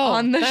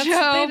on the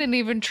show. They didn't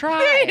even try.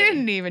 They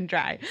didn't even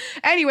try.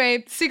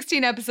 Anyway,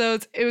 16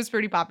 episodes. It was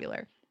pretty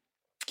popular.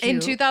 In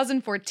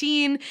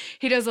 2014,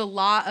 he does a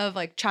lot of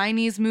like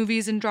Chinese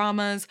movies and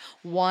dramas.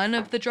 One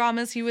of the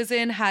dramas he was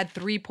in had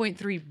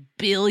 3.3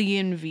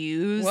 billion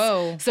views.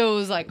 Whoa. So it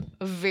was like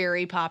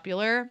very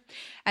popular.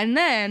 And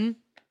then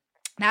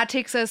that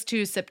takes us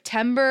to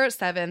September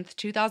 7th,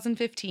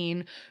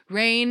 2015.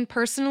 Rain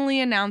personally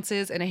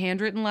announces in a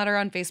handwritten letter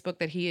on Facebook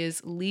that he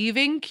is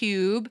leaving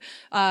Cube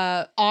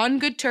on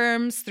good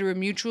terms through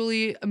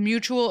a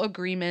mutual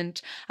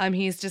agreement.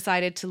 He's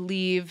decided to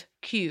leave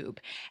Cube.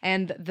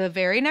 And the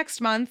very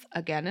next month,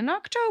 again in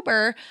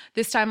October,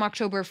 this time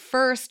October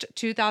 1st,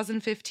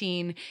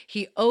 2015,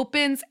 he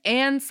opens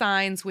and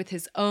signs with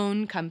his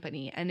own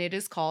company, and it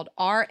is called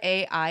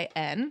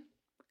RAIN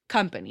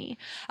Company.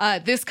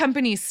 This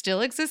company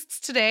still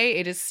exists today.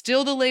 It is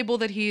still the label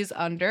that he's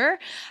under.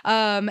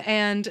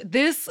 And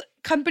this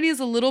company is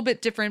a little bit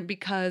different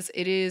because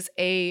it is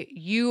a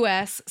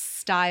US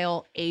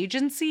style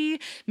agency,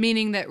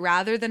 meaning that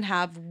rather than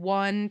have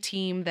one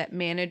team that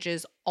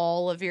manages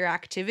all of your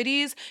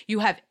activities, you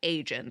have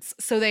agents.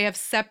 So they have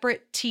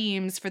separate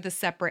teams for the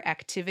separate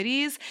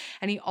activities.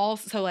 And he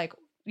also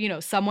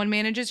someone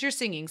manages your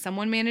singing,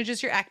 someone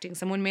manages your acting,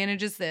 someone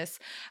manages this.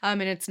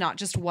 And it's not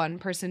just one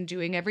person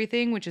doing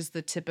everything, which is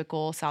the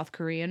typical South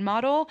Korean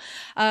model.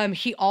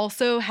 He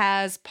also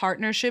has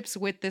partnerships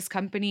with this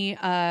company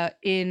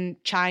in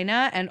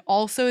China and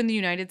also in the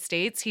United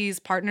States. He's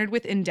partnered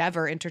with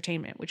Endeavor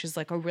Entertainment, which is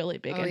like a really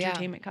big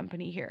entertainment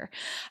company here.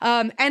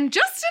 And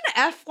just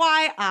an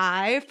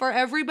FYI for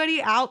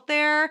everybody out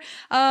there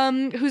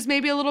who's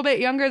maybe a little bit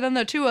younger than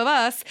the two of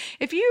us,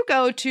 if you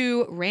go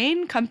to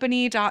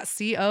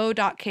raincompany.co.kr,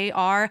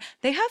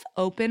 they have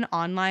open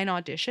online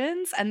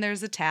auditions, and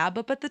there's a tab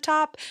up at the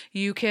top.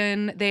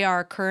 They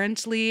are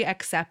currently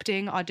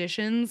accepting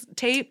auditions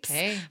tapes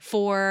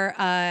for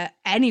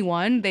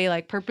anyone. They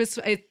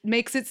it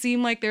makes it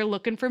seem like they're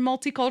looking for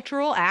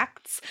multicultural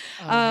acts.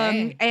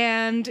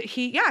 And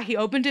he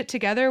opened it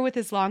together with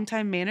his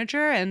longtime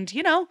manager, and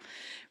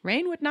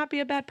Rain would not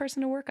be a bad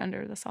person to work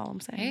under. That's all I'm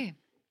saying. Hey.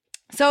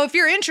 So if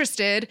you're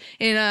interested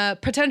in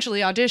potentially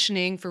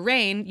auditioning for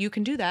Rain, you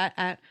can do that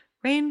at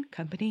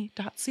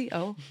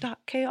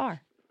raincompany.co.kr.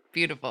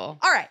 Beautiful.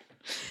 All right.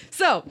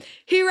 So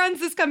he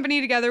runs this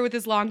company together with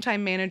his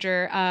longtime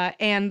manager.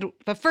 And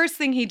the first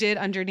thing he did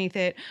underneath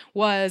it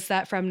was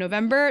that from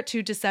November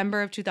to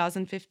December of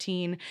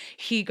 2015,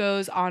 he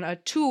goes on a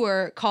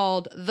tour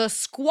called the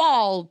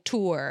Squall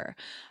Tour.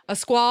 A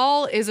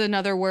squall is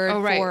another word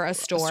for a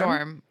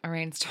storm. A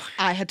rainstorm.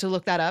 I had to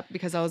look that up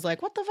because I was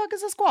like, what the fuck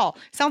is a squall?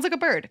 Sounds like a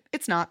bird.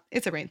 It's not.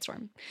 It's a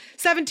rainstorm.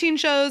 17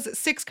 shows,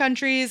 6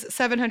 countries,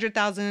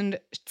 700,000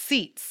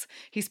 seats.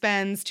 He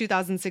spends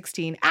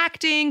 2016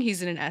 acting.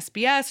 He's in an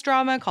SBS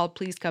drama called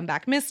Please Come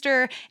Back,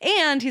 Mister.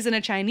 And he's in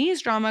a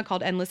Chinese drama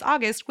called Endless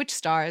August, which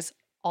stars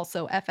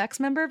also FX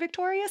member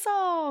Victoria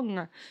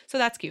Song. So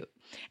that's cute.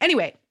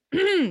 Anyway,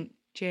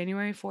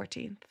 January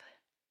 14th.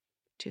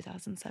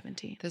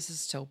 2017. This is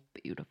so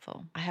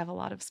beautiful. I have a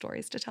lot of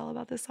stories to tell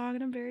about this song,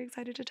 and I'm very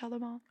excited to tell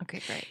them all. Okay,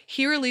 great.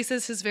 He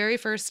releases his very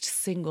first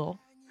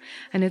single,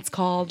 and it's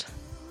called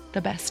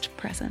The Best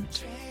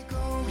Present.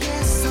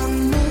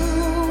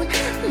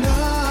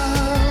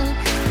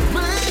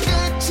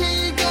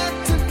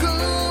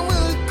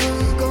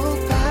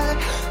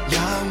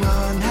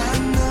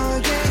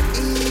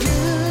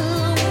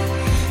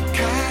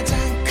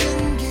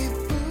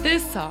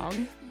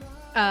 song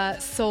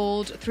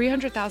sold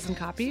 300,000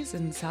 copies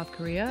in South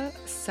Korea,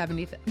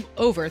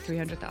 over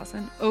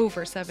 300,000,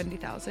 over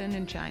 70,000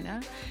 in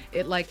China.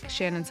 It, like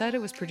Shannon said, it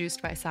was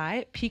produced by Psy.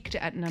 It peaked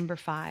at number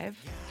 5.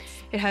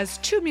 It has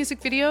 2 music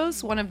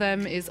videos. One of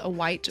them is a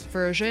white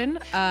version.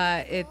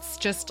 It's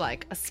just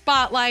like a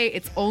spotlight.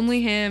 It's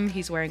only him.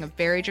 He's wearing a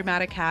very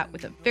dramatic hat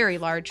with a very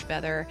large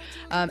feather.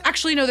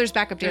 Actually, no, there's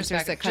backup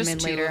dancers that come in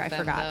later. I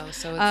forgot. Though,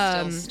 so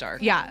it's still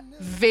stark. Yeah,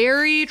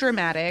 very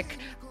dramatic.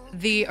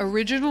 The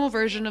original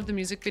version of the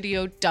music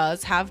video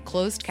does have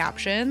closed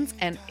captions,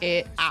 and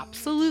it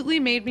absolutely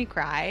made me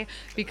cry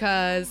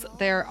because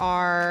there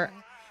are,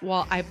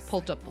 well, I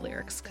pulled up the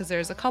lyrics because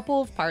there's a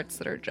couple of parts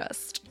that are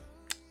just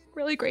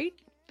really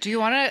great. Do you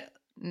want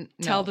to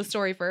tell the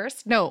story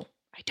first? No,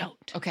 I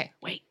don't. Okay.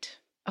 Wait.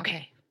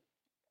 Okay.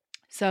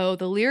 So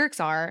the lyrics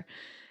are,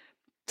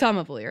 some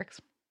of the lyrics.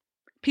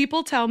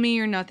 People tell me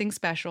you're nothing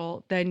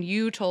special, then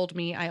you told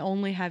me I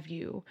only have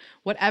you.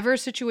 Whatever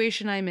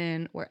situation I'm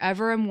in,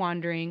 wherever I'm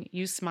wandering,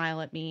 you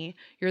smile at me.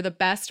 You're the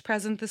best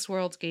present this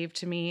world gave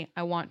to me.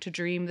 I want to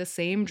dream the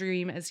same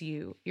dream as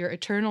you. Your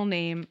eternal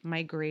name,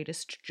 my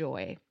greatest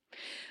joy.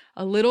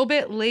 A little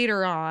bit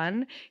later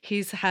on,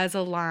 he has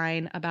a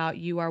line about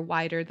you are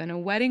whiter than a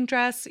wedding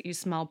dress. You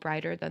smell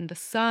brighter than the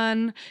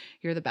sun.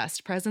 You're the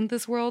best present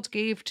this world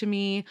gave to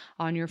me.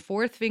 On your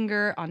 4th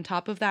finger, on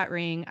top of that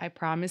ring, I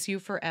promise you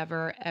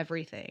forever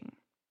everything.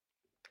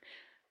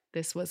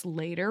 This was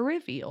later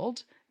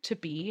revealed to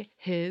be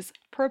his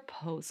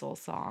proposal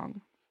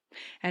song.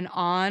 And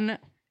on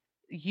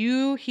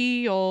Yoo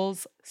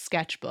Hee-yeol's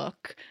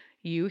sketchbook,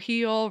 Yoo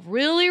Hee-yeol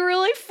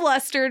really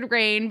flustered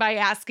Rain by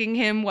asking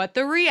him what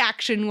the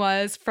reaction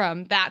was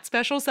from that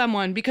special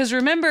someone. Because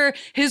remember,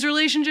 his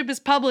relationship is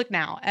public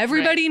now.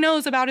 Everybody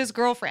knows about his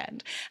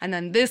girlfriend. And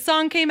then this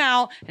song came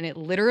out, and it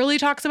literally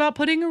talks about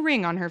putting a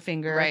ring on her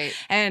finger. Right.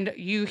 And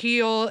Yoo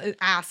Hee-yeol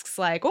asks,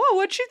 like, oh,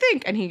 what'd you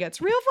think? And he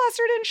gets real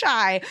flustered and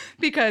shy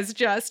because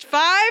just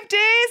 5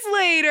 days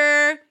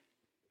later,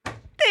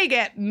 they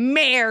get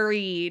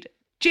married.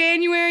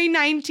 January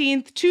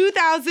 19th,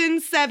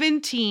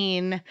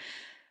 2017,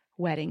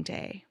 wedding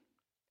day.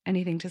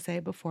 Anything to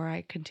say before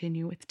I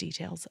continue with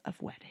details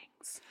of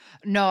weddings?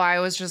 No, I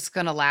was just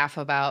going to laugh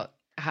about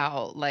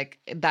how, like,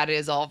 that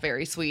is all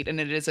very sweet, and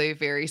it is a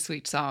very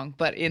sweet song,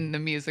 but in the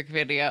music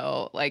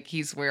video, like,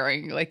 he's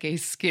wearing like a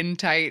skin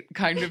tight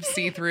kind of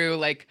see-through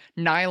like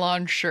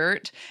nylon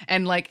shirt,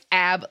 and like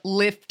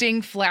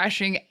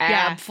flashing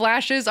ab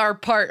flashes are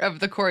part of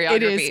the choreography.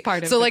 It is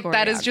part of so the like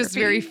that is choreography. just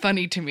very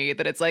funny to me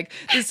that it's like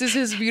this is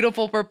his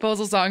beautiful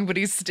proposal song, but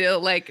he's still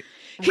like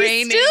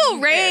Rain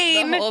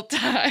the whole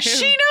time.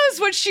 She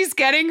knows what she's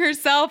getting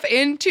herself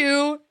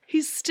into.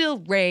 He's still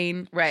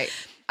Rain. Right.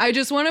 I'm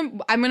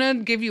going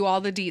to give you all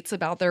the deets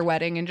about their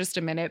wedding in just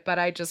a minute, but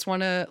I just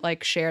want to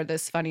like share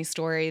this funny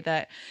story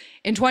that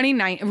in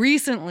 2019,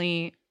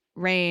 recently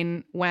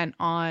Rain went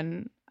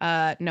on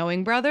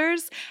Knowing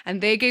Brothers, and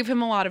they gave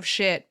him a lot of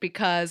shit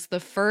because the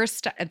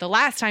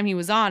last time he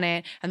was on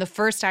it and the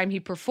first time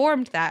he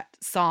performed that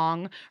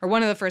song, or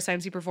one of the first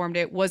times he performed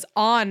it, was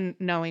on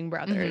Knowing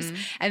Brothers.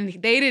 Mm-hmm. And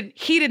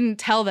he didn't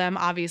tell them,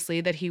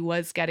 obviously, that he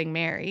was getting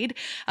married.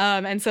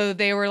 And so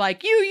they were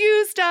like, you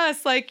used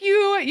us, like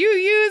you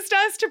used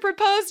us to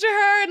propose to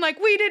her, and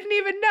like we didn't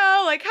even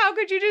know, like how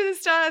could you do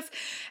this to us?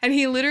 And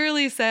he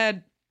literally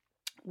said,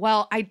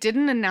 well, I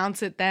didn't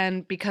announce it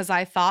then because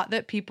I thought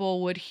that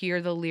people would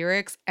hear the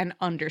lyrics and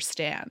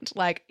understand.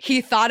 Like,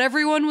 he thought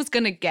everyone was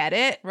going to get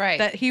it, right,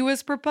 that he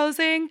was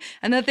proposing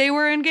and that they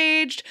were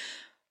engaged.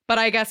 But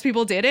I guess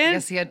people didn't. I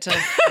guess he had to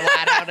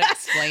flat out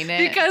explain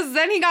it. Because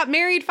then he got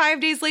married 5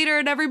 days later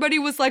and everybody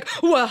was like,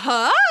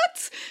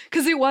 what?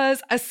 Because it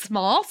was a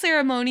small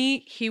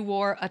ceremony. He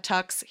wore a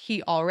tux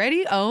he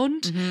already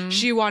owned. Mm-hmm.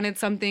 She wanted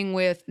something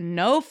with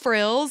no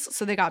frills.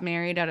 So they got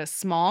married at a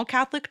small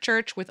Catholic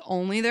church with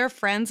only their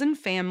friends and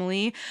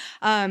family.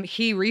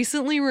 He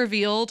recently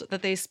revealed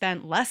that they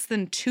spent less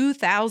than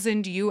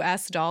 $2,000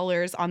 US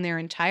on their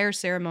entire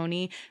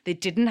ceremony. They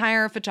didn't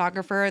hire a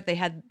photographer.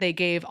 They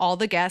gave all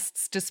the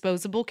guests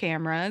disposable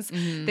cameras.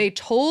 Mm-hmm. They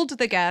told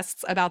the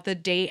guests about the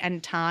date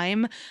and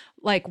time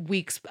like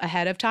weeks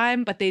ahead of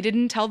time, but they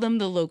didn't tell them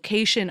the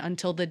location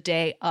until the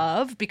day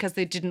of because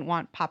they didn't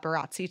want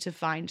paparazzi to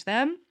find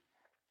them.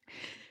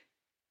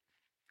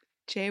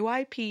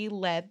 JYP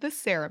led the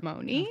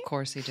ceremony. Of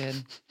course he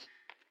did.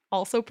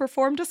 Also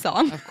performed a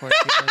song. Of course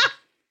he did.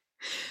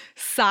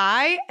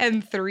 Psy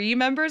and 3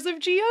 members of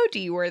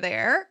GOD were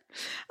there.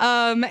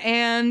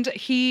 And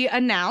he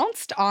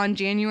announced on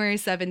January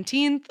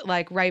 17th,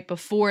 like right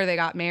before they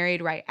got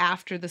married, right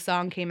after the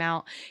song came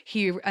out,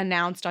 he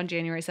announced on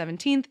January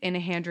 17th in a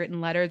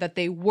handwritten letter that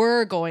they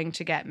were going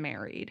to get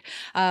married.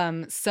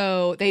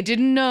 So they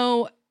didn't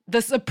know.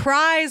 The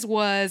surprise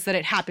was that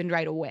it happened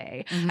right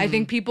away. Mm-hmm. I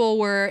think people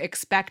were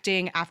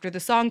expecting after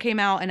the song came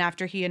out and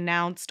after he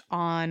announced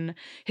on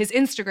his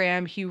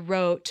Instagram, he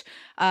wrote,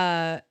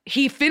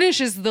 he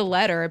finishes the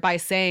letter by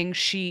saying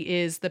she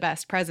is the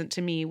best present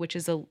to me, which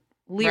is a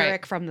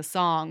lyric from the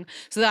song.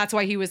 So that's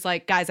why he was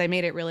like, guys, I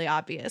made it really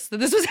obvious that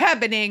this was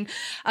happening.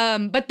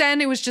 But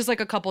then it was just like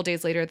a couple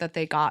days later that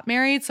they got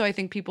married. So I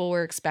think people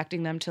were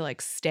expecting them to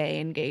like stay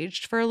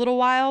engaged for a little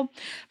while.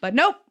 But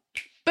nope,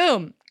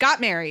 boom,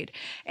 got married.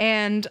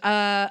 And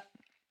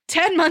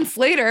 10 months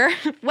later,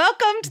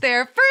 welcomed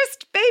their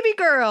first baby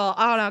girl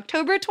on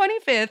October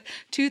 25th,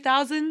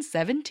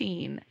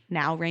 2017.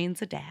 Now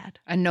Rain's a dad.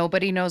 And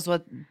nobody knows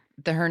what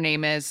her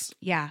name is.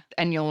 Yeah.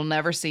 And you'll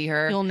never see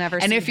her. You'll never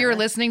see her. And if you're her.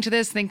 Listening to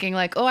this thinking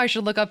like, oh, I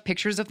should look up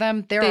pictures of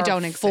them, they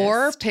don't exist.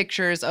 4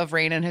 pictures of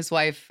Rain and his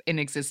wife in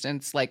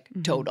existence, like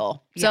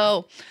total. Yeah.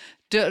 So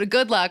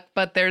good luck,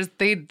 but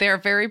they're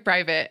very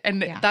private.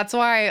 And that's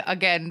why,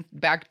 again,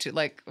 back to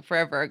like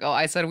forever ago,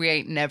 I said we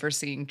ain't never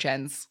seeing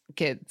Chen's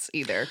kids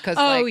either.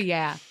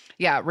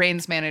 Yeah,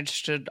 Rain's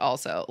managed to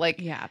also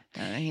he not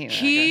gonna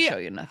show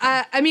you nothing.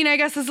 I mean, I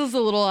guess this is a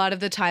little out of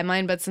the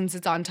timeline, but since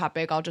it's on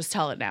topic, I'll just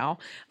tell it now.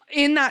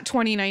 In that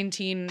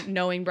 2019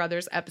 Knowing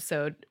Brothers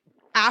episode,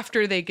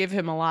 after they give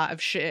him a lot of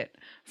shit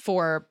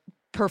for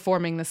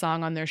performing the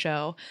song on their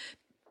show,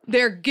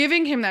 they're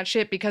giving him that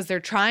shit because they're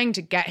trying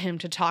to get him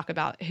to talk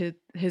about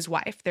his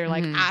wife. They're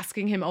like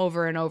asking him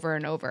over and over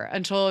and over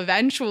until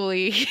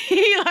eventually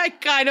he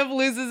like kind of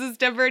loses his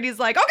temper and he's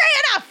like, okay,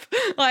 enough.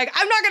 Like,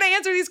 I'm not going to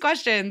answer these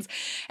questions.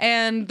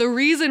 And the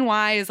reason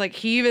why is like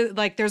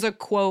there's a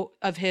quote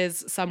of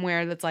his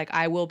somewhere that's like,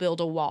 I will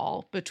build a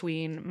wall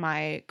between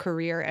my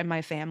career and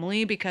my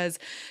family, because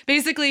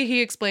basically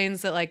he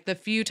explains that like the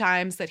few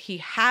times that he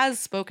has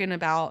spoken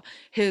about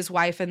his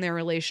wife and their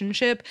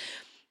relationship,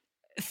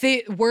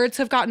 words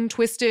have gotten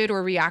twisted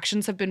or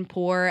reactions have been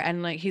poor,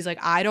 and like he's like,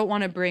 I don't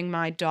want to bring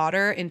my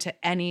daughter into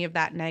any of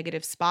that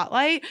negative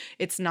spotlight.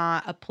 It's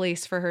not a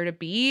place for her to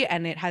be,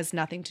 and it has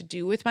nothing to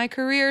do with my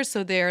career.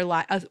 So they're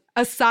like,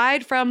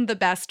 aside from the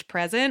best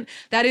present,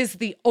 that is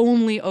the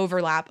only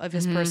overlap of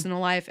his personal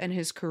life and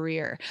his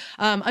career,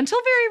 until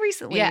very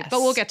recently. Yes.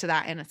 But we'll get to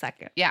that in a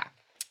second. Yeah.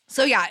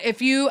 So yeah,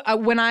 if you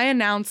when I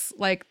announce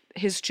like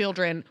his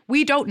children,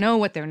 we don't know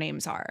what their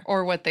names are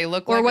or what they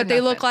look like, or what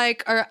they look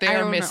like, or they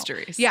are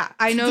mysteries. Yeah,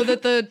 I know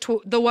that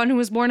the one who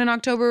was born in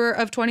October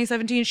of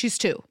 2017, she's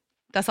 2.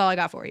 That's all I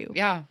got for you.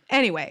 Yeah.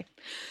 Anyway,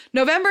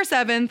 November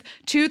 7th,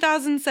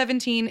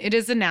 2017, it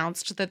is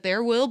announced that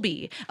there will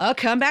be a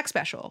comeback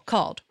special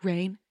called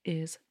Rain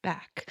is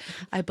Back.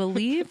 I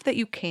believe that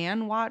you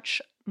can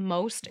watch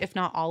most, if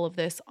not all of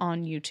this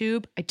on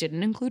YouTube. I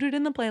didn't include it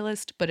in the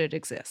playlist, but it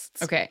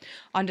exists. Okay.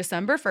 On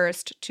December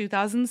 1st,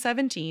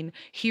 2017,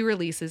 he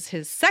releases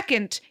his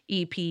second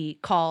EP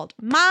called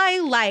My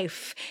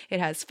Life.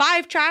 It has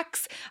 5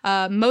 tracks.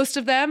 Most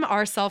of them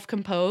are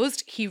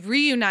self-composed. He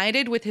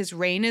reunited with his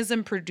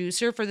Rainism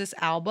producer for this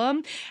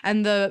album,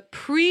 and the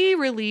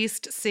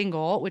pre-released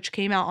single, which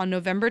came out on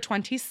November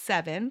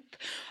 27th,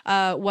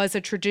 was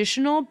a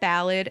traditional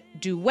ballad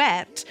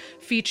duet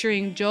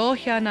featuring Jo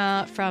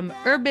Hyuna from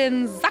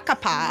Urban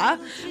Zakapa,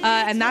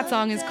 and that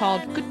song is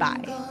called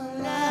Goodbye.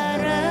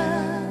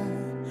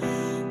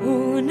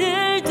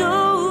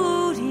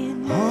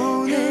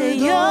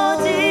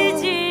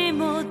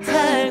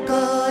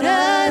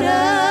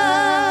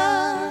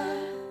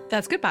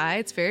 That's Goodbye.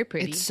 It's very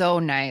pretty. It's so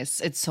nice.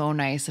 It's so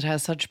nice. It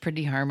has such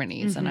pretty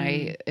harmonies. And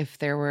if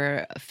there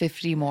were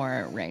 50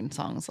 more Rain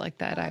songs like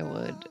that, I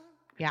would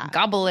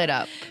gobble it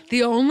up.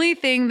 The only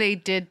thing they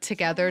did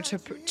together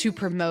to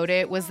promote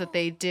it was that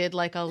they did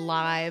like a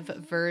live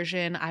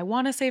version, I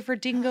want to say for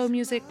Dingo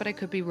Music, but I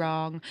could be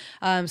wrong.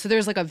 So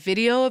there's like a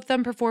video of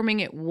them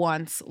performing it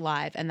once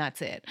live, and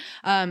that's it.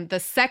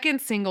 The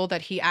second single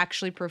that he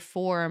actually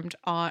performed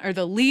on, or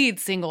the lead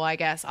single, I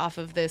guess, off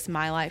of this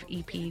My Life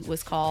EP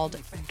was called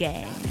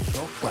Gang.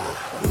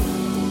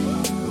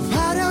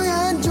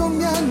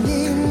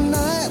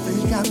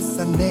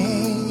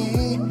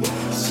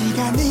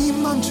 시간이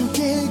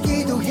멈추게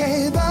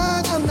기도해봐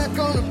I'm not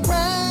gonna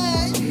cry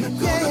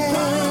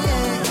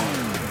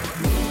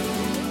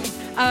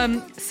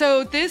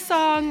So this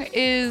song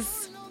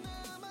is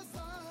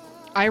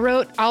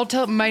I'll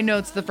tell my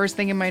notes. The first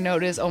thing in my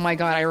note is, oh my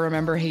God, I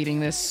remember hating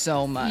this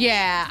so much.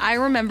 Yeah, I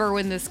remember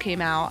when this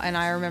came out, and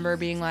I remember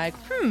being like,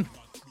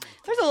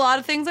 there's a lot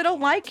of things I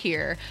don't like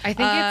here. I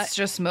think it's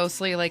just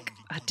mostly like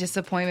a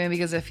disappointment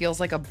because it feels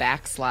like a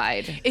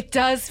backslide. It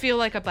does feel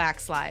like a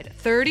backslide.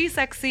 30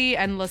 Sexy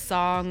and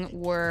Lasong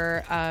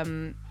were,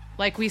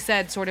 like we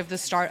said, sort of the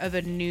start of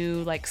a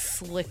new, like,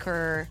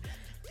 slicker,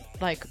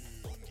 like,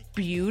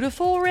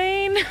 beautiful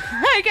Rain,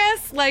 I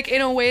guess, like in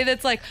a way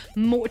that's like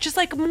more, just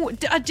like more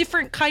a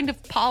different kind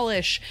of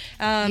polish.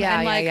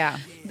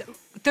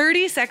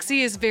 30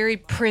 Sexy is very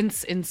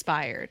Prince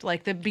inspired.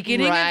 Like the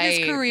beginning of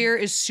his career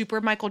is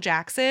super Michael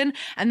Jackson,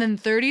 and then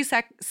 30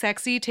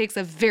 Sexy takes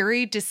a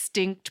very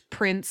distinct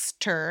Prince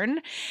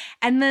turn.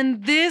 And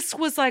then this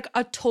was like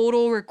a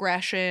total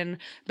regression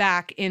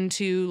back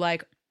into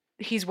like,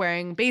 he's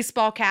wearing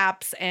baseball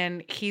caps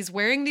and he's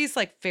wearing these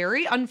like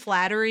very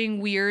unflattering,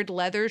 weird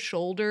leather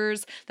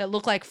shoulders that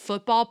look like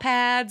football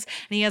pads.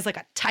 And he has like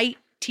a tight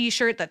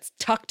t-shirt that's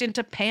tucked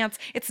into pants.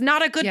 It's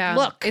not a good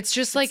look. It's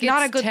just like, it's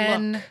not a good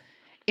look.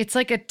 It's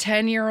like a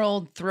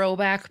 10-year-old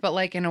throwback, but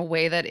like in a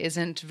way that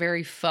isn't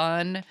very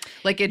fun.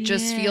 Like it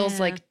just feels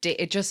like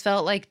it just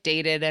felt like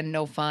dated and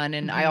no fun.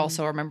 And I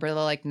also remember the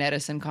like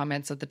netizen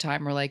comments at the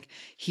time were like,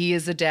 he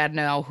is a dad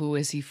now. Who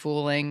is he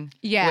fooling?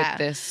 Yeah. With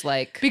this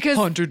like Because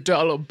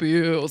 $100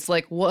 bills.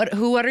 Like what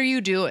are you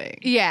doing?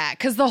 yeah,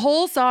 because the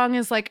whole song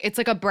is like, it's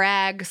like a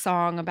brag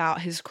song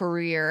about his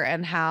career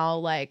and how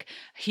like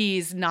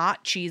he's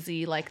not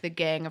cheesy like the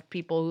gang of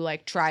people who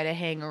like try to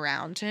hang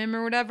around him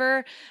or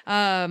whatever.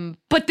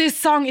 But this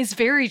song is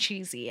very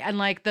cheesy and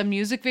like the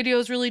music video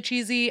is really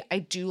cheesy. I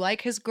do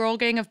like his girl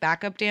gang of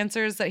backup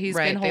dancers that he's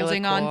been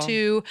holding on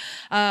to.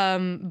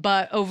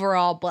 But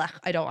overall, blech,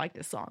 I don't like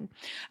this song.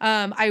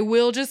 I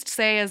will just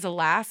say as a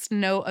last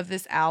note of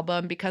this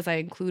album, because I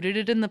included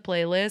it in the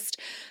playlist,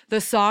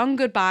 the song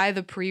Goodbye,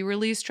 the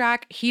pre-release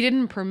track, he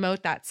didn't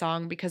promote that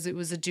song because it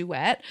was a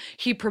duet.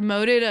 He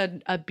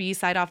promoted a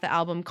B-side off the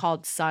album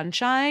called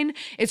Sunshine.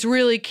 It's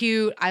really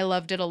cute. I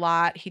loved it a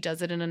lot. He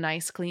does it in a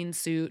nice clean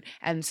suit.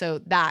 And so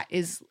that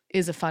is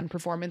a fun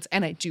performance.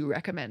 And I do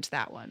recommend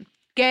that one.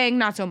 Gang,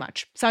 not so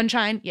much.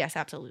 Sunshine, yes,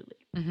 absolutely.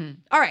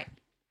 All right.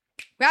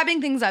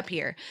 Wrapping things up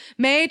here.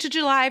 May to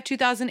July of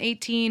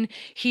 2018,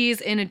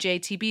 he's in a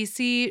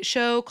JTBC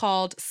show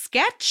called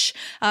Sketch.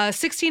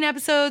 16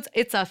 episodes.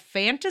 It's a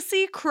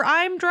fantasy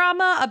crime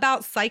drama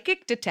about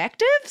psychic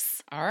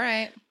detectives. All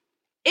right.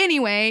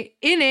 Anyway,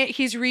 in it,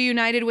 he's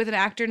reunited with an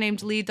actor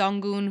named Lee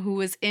Dong-gun, who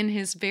was in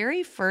his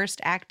very first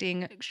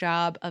acting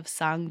job of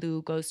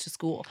Sangdu Goes to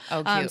School.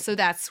 Oh, cute. So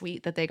that's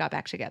sweet that they got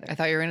back together. I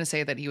thought you were going to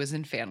say that he was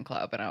in Fan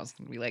Club, and I was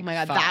going to be like, Oh my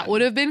God, fun. that would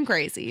have been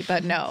crazy.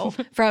 But no,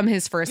 from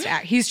his first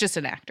act. He's just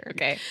an actor.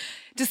 Okay.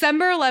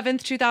 December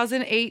 11th,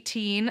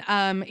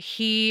 2018,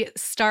 he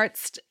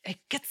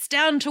gets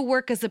down to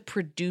work as a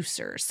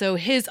producer. So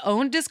his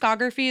own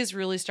discography is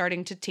really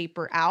starting to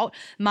taper out.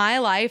 My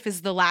Life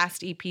is the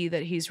last EP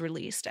that he's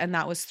released, and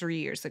that was 3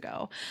 years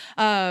ago.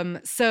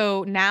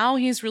 So now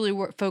he's really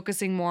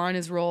focusing more on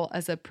his role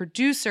as a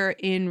producer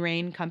in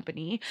Rain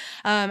Company.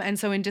 And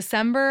so in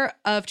December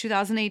of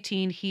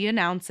 2018, he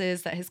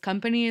announces that his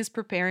company is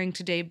preparing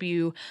to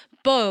debut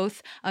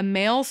both a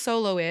male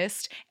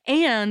soloist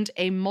and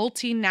a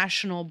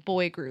multinational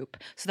boy group.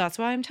 So that's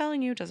why I'm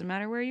telling you, it doesn't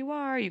matter where you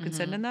are, you can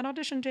send in that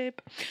audition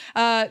tape.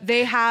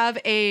 They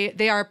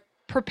are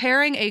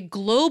preparing a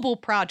global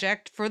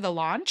project for the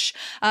launch,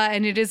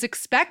 and it is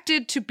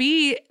expected to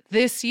be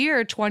this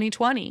year,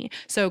 2020.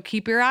 So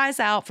keep your eyes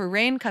out for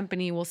Rain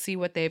Company. We'll see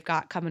what they've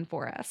got coming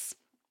for us.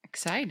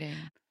 Exciting.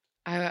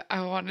 I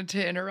wanted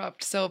to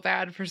interrupt so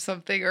bad for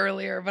something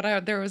earlier,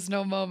 but there was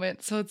no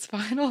moment, so it's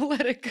fine. I'll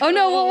let it go. Oh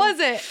no, what was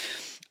it?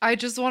 I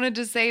just wanted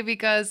to say,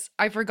 because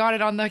I forgot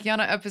it on the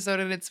Hyuna episode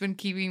and it's been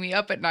keeping me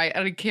up at night,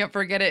 and I can't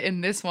forget it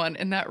in this one,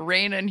 and that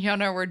Rain and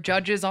Hyuna were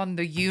judges on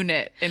The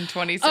Unit in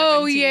 2017.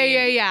 Oh,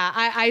 yeah.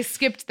 I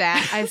skipped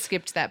that. I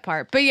skipped that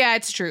part. But yeah,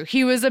 it's true.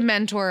 He was a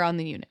mentor on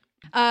The Unit.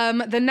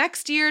 The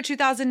next year,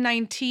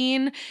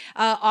 2019,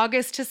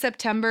 August to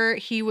September,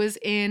 he was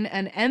in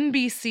an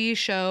NBC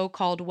show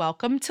called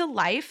Welcome to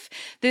Life.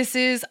 This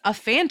is a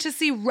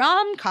fantasy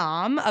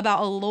rom-com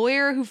about a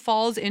lawyer who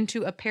falls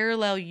into a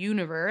parallel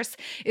universe.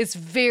 It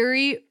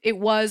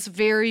was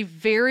very,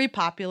 very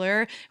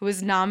popular. It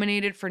was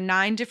nominated for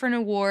 9 different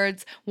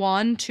awards,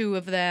 won 2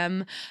 of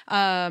them,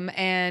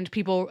 and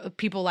people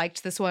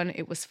liked this one.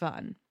 It was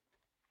fun.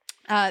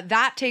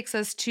 That takes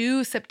us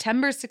to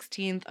September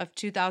 16th of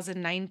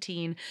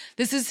 2019.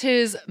 This is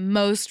his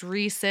most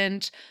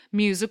recent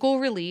musical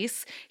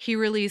release. He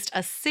released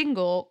a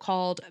single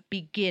called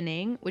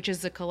Beginning, which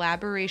is a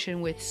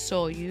collaboration with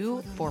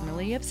Soyu,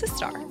 formerly of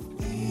Sistar.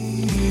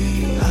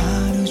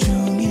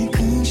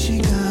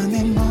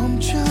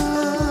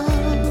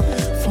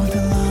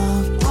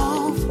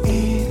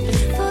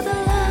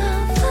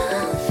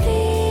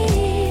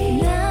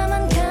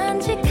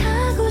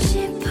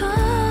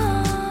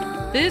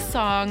 This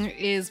song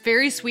is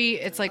very sweet.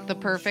 It's like the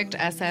perfect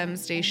SM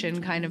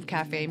station kind of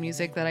cafe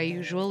music that I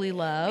usually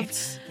love.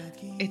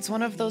 It's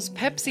one of those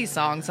Pepsi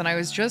songs, and I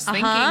was just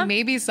thinking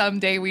maybe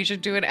someday we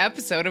should do an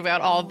episode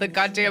about all the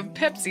goddamn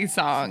Pepsi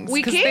songs.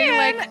 We can. They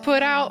like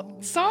put out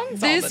songs.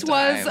 This all the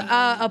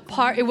time.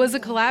 was it was a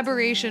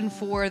collaboration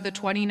for the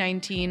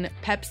 2019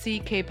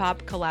 Pepsi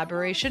K-pop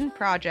collaboration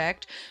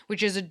project,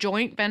 which is a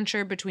joint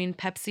venture between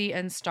Pepsi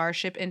and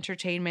Starship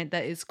Entertainment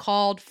that is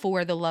called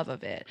For the Love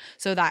of It.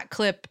 So that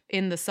clip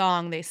in the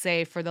song, they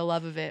say For the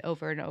Love of It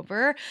over and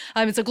over.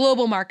 It's a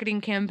global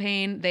marketing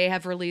campaign. They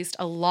have released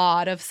a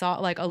lot of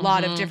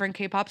of different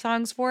K-pop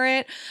songs for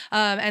it.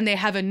 And they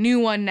have a new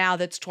one now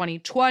that's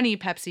 2020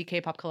 Pepsi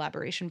K-pop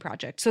collaboration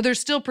project. So they're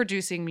still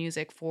producing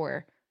music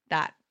for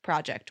that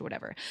project or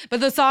whatever. But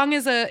the song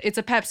it's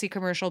a Pepsi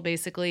commercial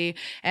basically,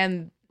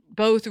 and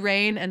both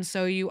Rain and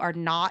Soyu are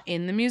not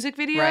in the music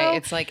video. Right,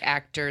 it's like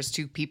actors,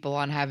 2 people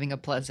on having a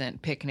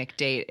pleasant picnic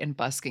date and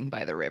busking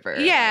by the river.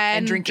 Yeah,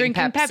 and drinking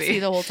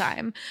Pepsi the whole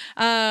time.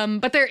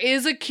 But there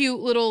is a cute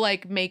little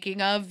like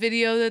making of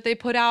video that they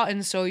put out,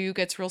 and Soyu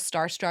gets real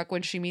starstruck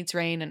when she meets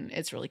Rain, and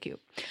it's really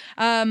cute.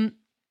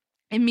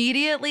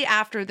 Immediately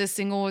after this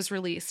single was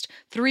released,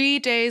 3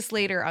 days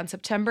later on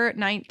September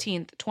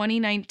 19th,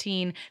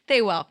 2019,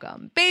 they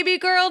welcome baby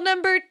girl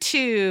number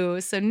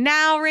 2. So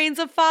now Rain's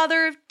a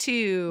father of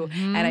 2.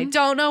 And I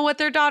don't know what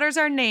their daughters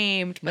are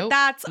named, but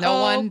that's no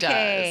okay. one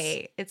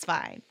does. It's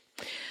fine.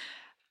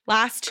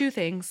 Last 3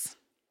 things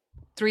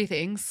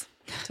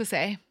to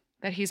say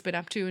that he's been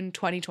up to in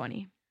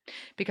 2020.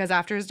 Because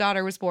after his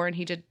daughter was born,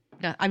 he did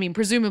not, I mean,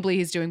 presumably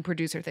he's doing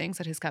producer things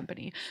at his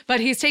company, but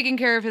he's taking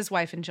care of his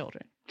wife and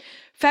children.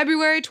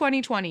 February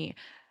 2020,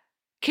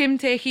 Kim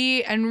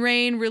Tae-hee and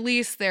Rain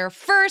released their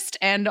first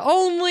and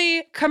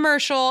only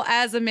commercial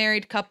as a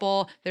married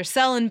couple. They're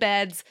selling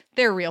beds.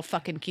 They're real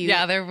fucking cute.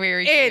 Yeah, they're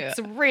very cute. It's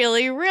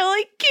really,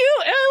 really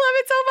cute. And I love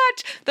it so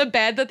much. The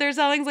bed that they're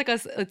selling is like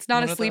it's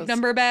not a Sleep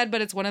Number bed,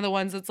 but it's one of the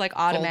ones that's like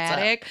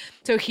automatic.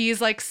 So he's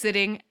like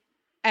sitting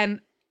and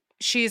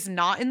she's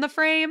not in the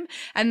frame,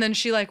 and then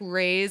she like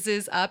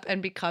raises up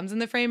and becomes in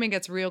the frame and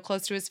gets real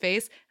close to his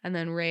face, and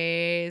then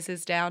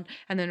raises down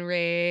and then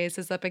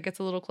raises up and gets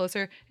a little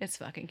closer. It's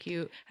fucking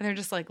cute. And they're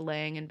just like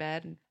laying in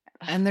bed.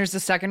 And there's the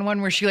second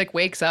one where she like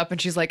wakes up and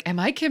she's like, am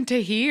I Kim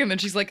Tae-hee? And then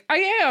she's like, I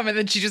am. And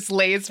then she just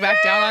lays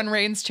back down on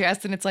Rain's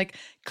chest, and it's like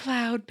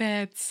cloud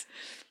beds.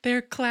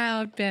 They're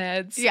cloud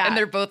beds. Yeah. And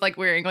they're both like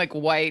wearing like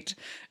white.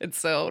 It's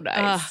so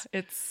nice.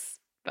 It's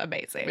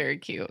amazing. Very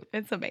cute.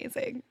 It's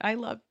amazing. I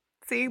love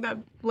seeing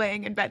them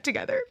laying in bed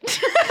together.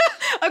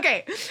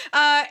 Okay.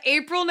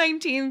 April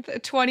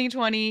 19th,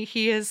 2020,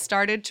 he has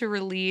started to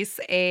release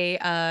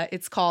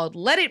it's called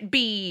Let It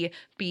Be,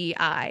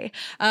 B.I.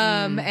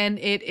 And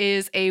it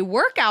is a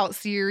workout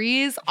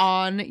series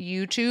on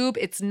YouTube.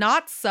 It's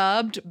not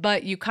subbed,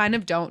 but you kind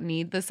of don't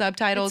need the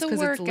subtitles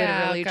because it's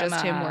literally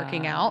just him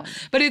working out.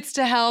 But it's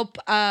to help,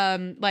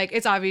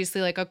 it's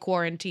obviously like a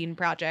quarantine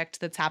project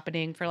that's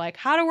happening for like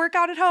how to work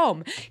out at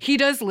home. He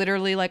does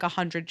literally like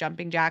 100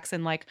 jumping jacks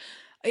and like,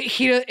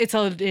 it's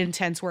an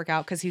intense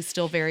workout because he's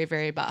still very,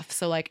 very buff.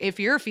 So like if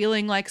you're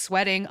feeling like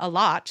sweating a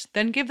lot,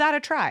 then give that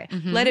a try.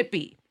 Let it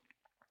be.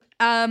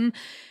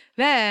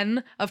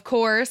 Then, of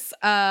course,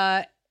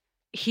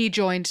 he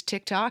joined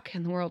TikTok,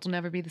 and the world will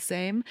never be the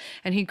same.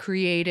 And he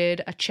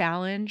created a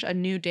challenge, a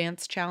new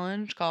dance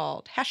challenge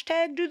called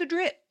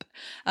 #DoTheDrip.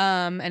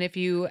 And if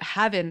you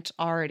haven't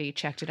already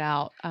checked it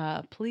out,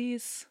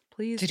 please.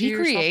 Did he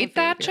create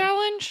that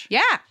challenge?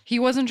 Yeah. He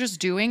wasn't just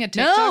doing a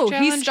TikTok challenge?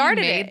 He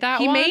started it.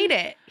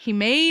 He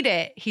made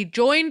it. He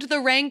joined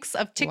the ranks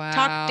of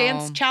TikTok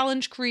dance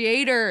challenge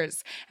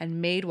creators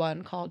and made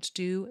one called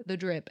Do the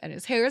Drip. And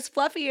his hair is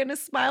fluffy and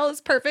his smile is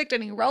perfect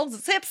and he rolls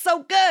his hips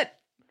so good.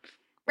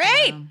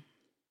 Right?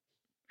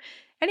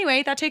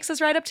 Anyway, that takes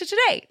us right up to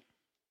today.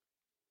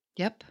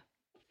 Yep.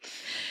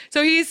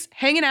 So he's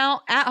hanging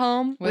out at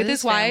home with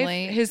his wife,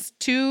 family. his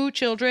 2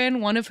 children,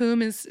 one of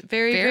whom is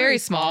very, very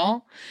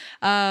small.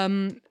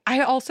 I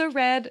also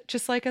read,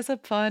 just like as a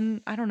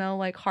fun, I don't know,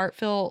 like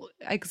heartfelt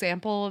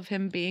example of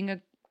him being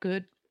a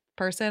good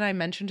person. I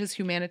mentioned his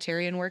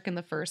humanitarian work in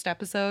the first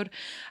episode.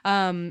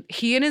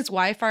 He and his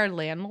wife are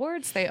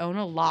landlords. They own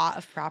a lot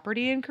of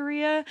property in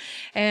Korea.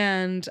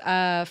 And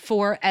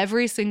for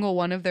every single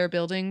one of their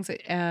buildings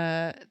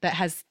that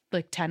has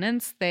like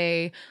tenants,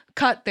 they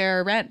cut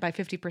their rent by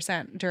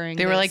 50% during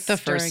They were like the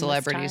first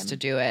celebrities to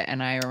do it.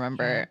 And I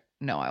remember,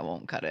 no, I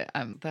won't cut it.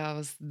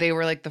 They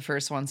were like the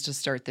first ones to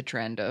start the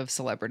trend of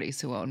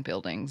celebrities who own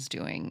buildings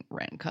doing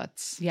rent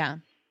cuts. Yeah.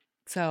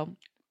 So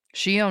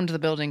she owned the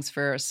buildings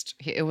first.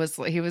 He was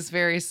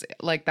very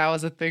like, that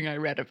was a thing I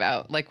read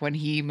about. Like when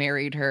he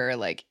married her,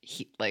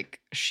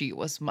 she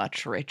was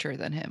much richer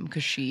than him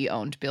because she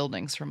owned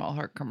buildings from all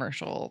her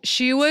commercial.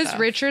 She was stuff.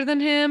 richer than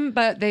him,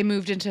 but they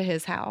moved into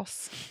his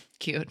house.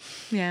 Cute.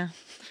 Yeah.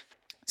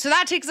 So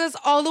that takes us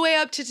all the way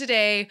up to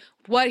today,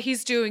 what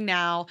he's doing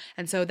now.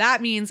 And so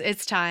that means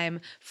it's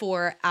time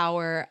for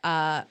our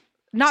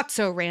not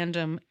so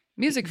random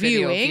music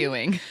video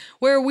viewing,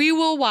 where we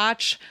will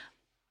watch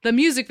the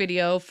music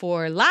video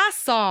for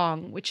Last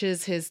Song, which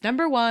is his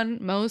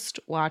 #1 most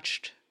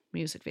watched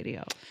music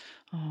video.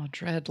 Oh,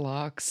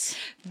 dreadlocks.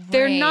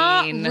 They're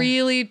not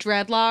really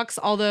dreadlocks,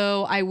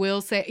 although I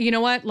will say, you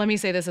know what? Let me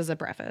say this as a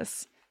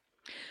preface.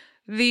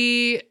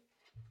 The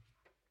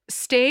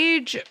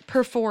stage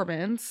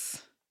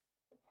performance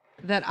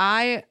that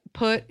I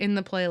put in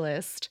the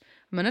playlist,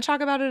 I'm going to talk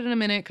about it in a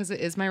minute because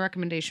it is my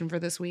recommendation for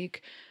this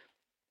week.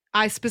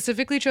 I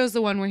specifically chose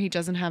the one where he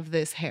doesn't have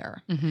this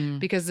hair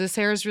because this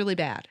hair is really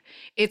bad.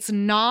 It's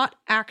not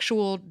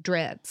actual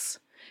dreads.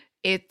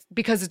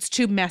 Because it's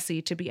too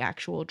messy to be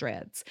actual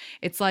dreads.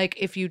 It's like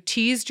if you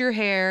teased your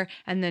hair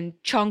and then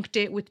chunked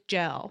it with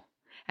gel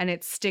and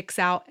it sticks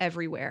out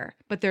everywhere,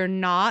 but they're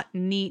not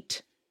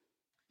neat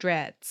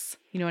dreads.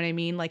 You know what I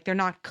mean? Like they're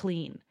not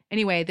clean.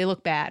 Anyway, they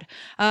look bad.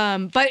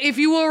 But if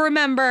you will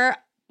remember,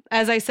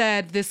 as I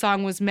said, this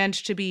song was meant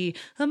to be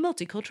a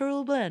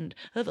multicultural blend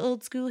of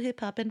old school hip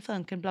hop and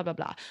funk and blah, blah,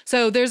 blah.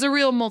 So there's a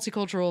real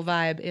multicultural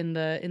vibe in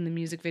the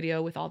music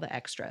video with all the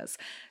extras.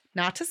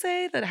 Not to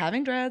say that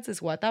having dreads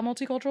is what that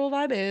multicultural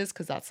vibe is,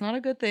 because that's not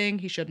a good thing.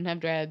 He shouldn't have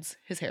dreads.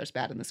 His hair's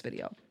bad in this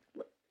video.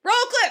 Roll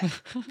clip!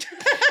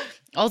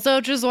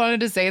 Also, just wanted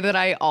to say that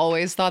I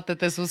always thought that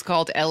this was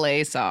called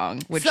LA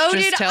Song, which So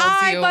just did tells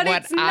I, you but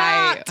what it's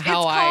not.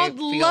 how it's I called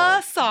feel. La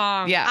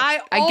Song. Yeah,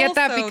 I get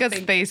that also because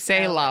think they it's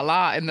say LA. la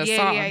la in the Yeah,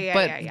 song. yeah,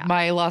 but yeah.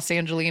 my Los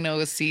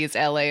Angelino sees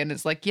LA and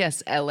is like,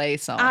 yes, LA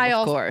Song,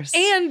 of course.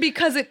 And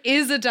because it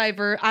is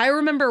I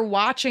remember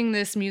watching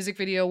this music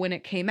video when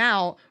it came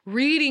out,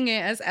 reading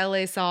it as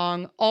LA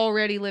Song,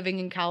 already living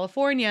in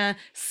California,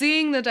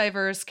 seeing the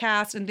diverse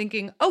cast and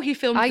thinking, oh, he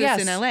filmed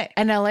this in LA.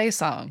 An LA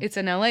Song. It's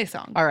an LA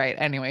song. All right,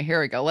 anyway, here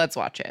we go. Let's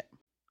watch it.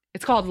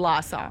 It's called La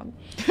Song.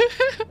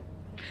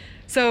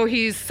 So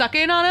he's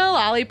sucking on a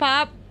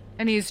lollipop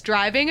and he's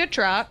driving a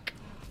truck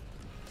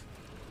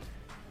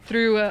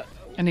through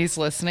and he's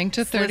listening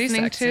to 30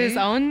 listening Sexy.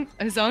 to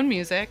his own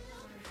music.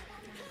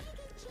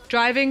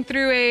 Driving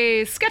through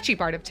a sketchy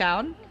part of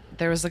town.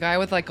 There was a guy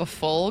with like a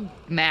full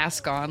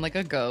mask on, like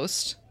a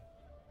ghost.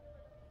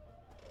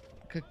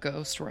 Like a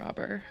ghost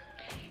robber.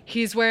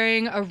 He's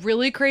wearing a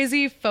really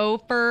crazy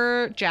faux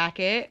fur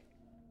jacket.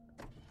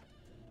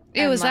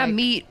 Ew, And, is that like,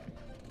 meat?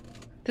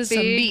 This is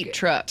a big meat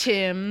truck.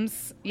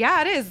 Tim's.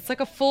 Yeah, it is. It's like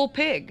a full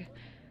pig.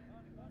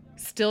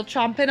 Still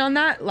chomping on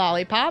that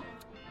lollipop.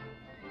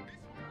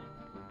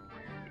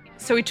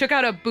 So he took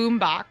out a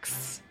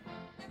boombox.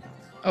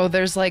 Oh,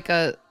 there's like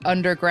a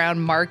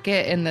underground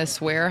market in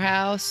this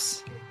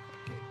warehouse.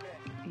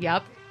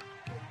 Yep.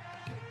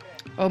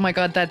 Oh my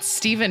god, that's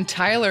Steven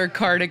Tyler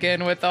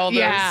cardigan with all those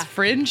Yeah.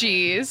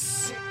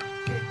 fringies.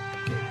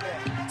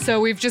 So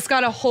we've just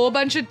got a whole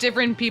bunch of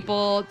different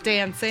people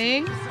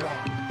dancing.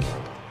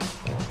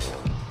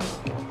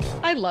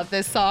 I love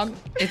this song.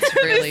 It's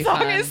really This song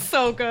fun. is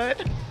so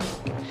good.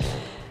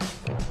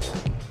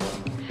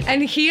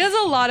 And he has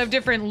a lot of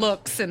different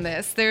looks in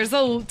this. There's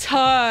a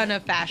ton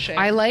of fashion.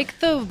 I like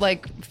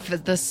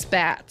the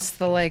spats,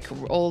 the like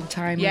old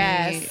timey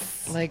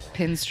Yes. like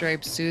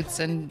pinstripe suits,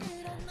 and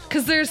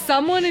Because there's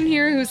someone in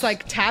here who's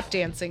like tap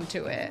dancing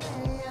to it.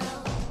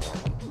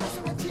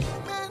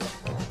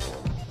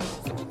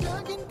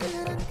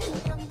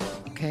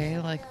 okay,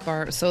 like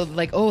so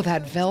like, oh,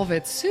 that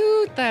velvet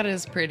suit, that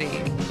is pretty.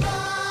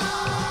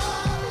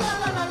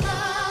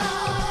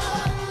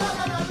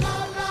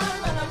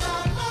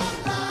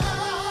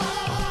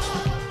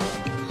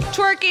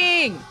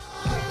 Twerking!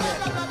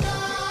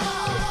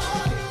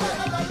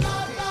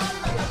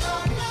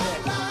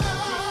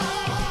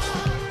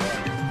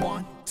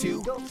 One,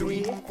 two,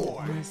 three,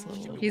 four.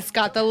 He's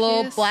got the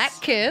little Kiss. black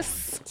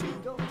kiss.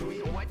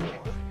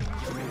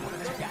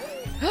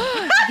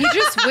 He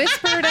just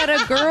whispered at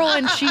a girl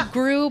and she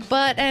grew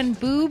butt and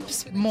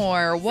boobs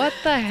more. What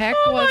the heck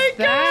Oh was my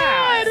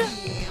that?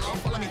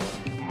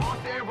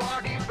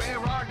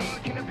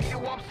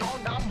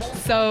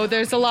 So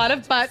there's a lot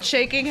of butt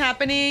shaking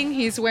happening.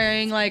 He's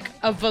wearing like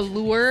a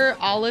velour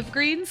olive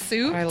green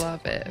suit. I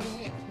love it.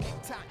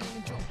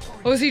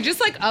 Oh, is he just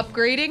like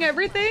upgrading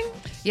everything?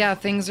 Yeah,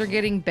 things are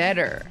getting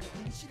better.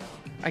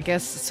 I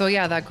guess so.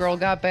 Yeah, that girl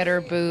got better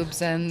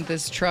boobs and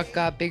this truck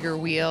got bigger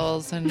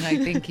wheels, and I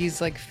think he's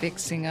like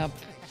fixing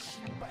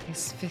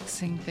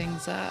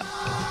things up.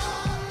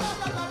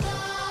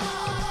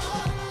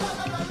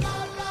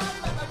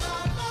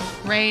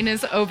 Rain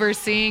is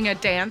overseeing a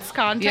dance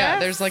contest. Yeah,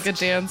 there's like a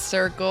dance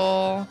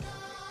circle.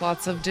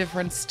 Lots of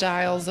different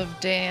styles of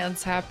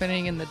dance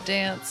happening in the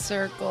dance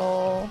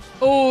circle.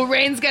 Oh,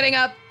 Rain's getting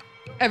up.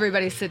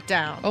 Everybody sit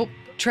down. Oh,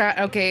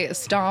 okay,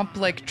 stomp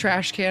like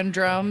trash can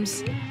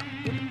drums.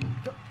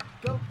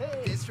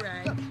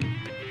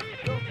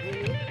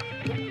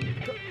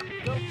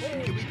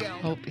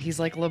 Oh, he's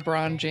like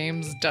LeBron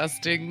James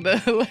dusting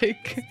the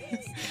like.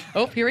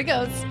 Oh, here he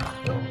goes.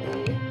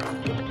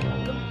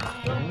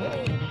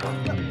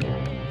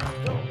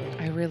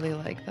 I really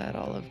like that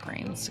olive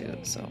green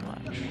suit so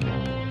much.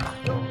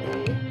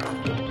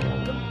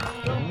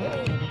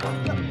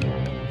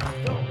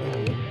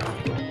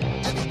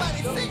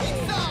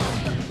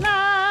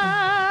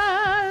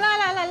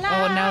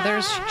 Oh, now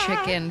there's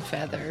chicken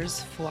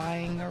feathers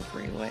flying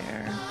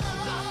everywhere.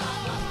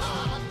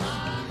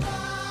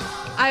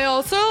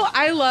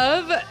 I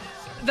love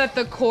that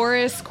the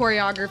chorus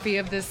choreography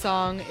of this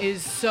song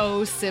is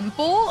so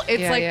simple.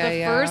 It's like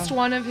the first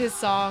one of his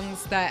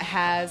songs that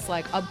has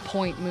like a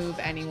point move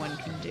anyone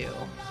can do.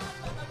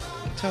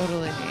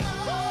 Totally.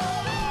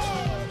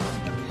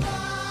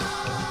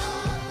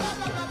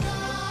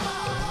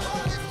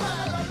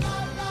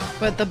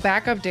 But the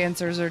backup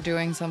dancers are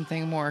doing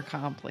something more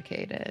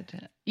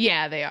complicated.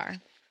 Yeah, they are.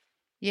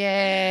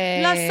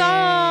 Yay. La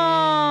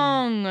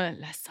song.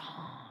 La song.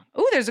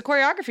 Oh, there's a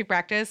choreography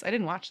practice. I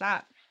didn't watch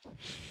that.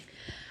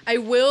 I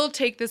will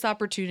take this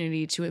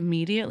opportunity to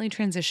immediately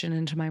transition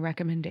into my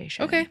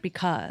recommendation. Okay.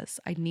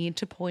 Because I need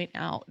to point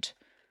out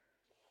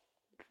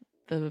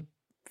the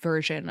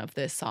version of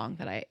this song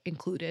that I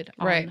included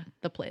on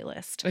the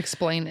playlist.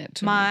 Explain it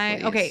to me,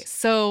 please. Okay,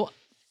 so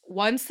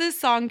once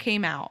this song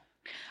came out,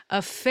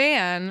 a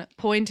fan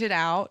pointed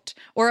out,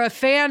 or a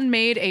fan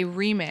made a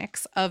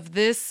remix of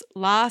this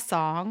La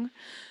song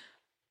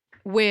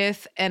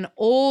with an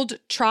old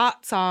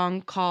trot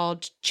song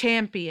called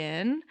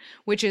Champion,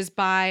 which is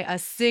by a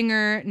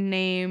singer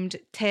named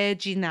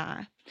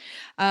Tae-jina.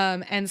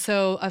 And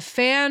so a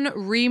fan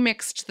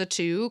remixed the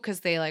two because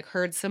they like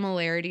heard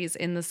similarities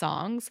in the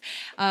songs.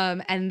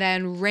 And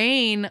then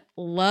Rain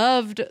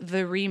loved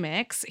the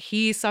remix.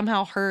 He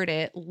somehow heard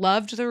it,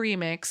 loved the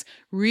remix,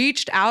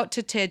 reached out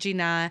to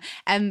Tae-jina,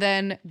 and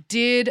then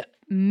did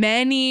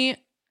many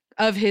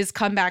of his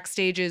comeback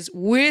stages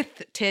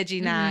with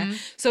Tae-jina.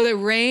 So that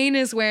Rain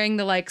is wearing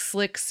the like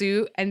slick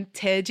suit and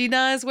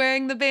Tae-jina is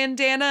wearing the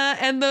bandana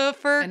and the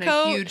fur And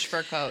coat. a huge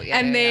fur coat. Yeah.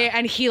 And yeah.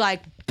 and he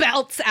like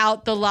belts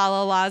out the la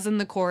la la's in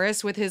the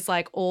chorus with his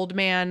like old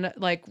man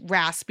like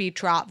raspy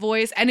trot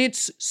voice, and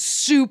it's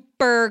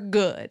super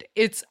good.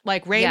 It's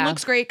like Rain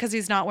looks great because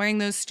he's not wearing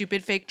those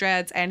stupid fake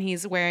dreads and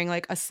he's wearing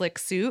like a slick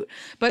suit,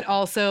 but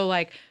also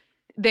like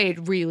they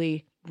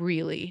really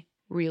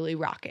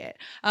rock it.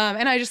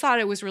 And I just thought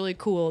it was really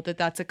cool that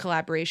that's a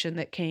collaboration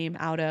that came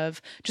out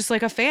of just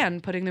like a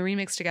fan putting the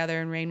remix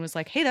together, and Rain was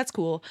like, hey, that's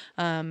cool.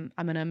 I'm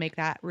gonna make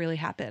that really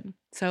happen.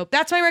 So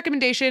that's my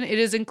recommendation. It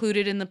is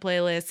included in the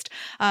playlist,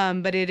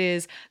 but it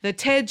is the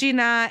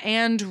Tae-jina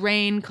and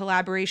Rain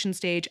collaboration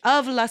stage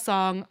of La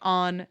Song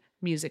on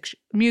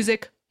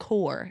Music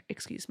Core.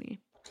 Excuse me.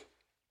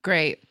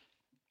 Great.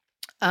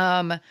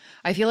 I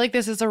feel like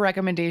this is a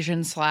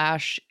recommendation /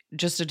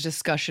 just a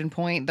discussion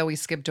point that we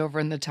skipped over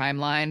in the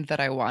timeline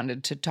that I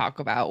wanted to talk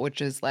about, which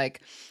is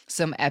like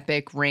some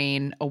epic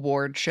Rain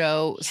award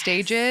show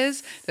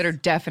stages that are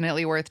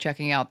definitely worth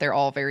checking out. They're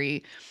all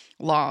very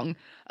long.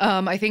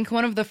 I think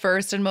one of the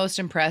first and most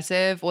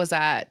impressive was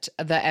at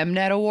the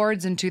Mnet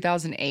Awards in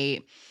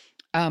 2008.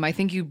 I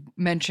think you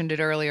mentioned it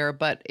earlier,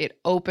 but it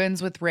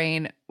opens with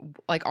Rain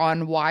like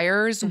on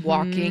wires,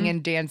 walking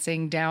and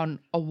dancing down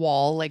a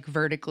wall like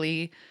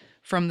vertically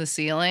from the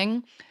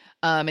ceiling.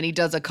 And he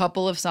does a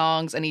couple of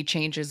songs and he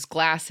changes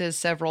glasses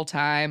several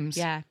times.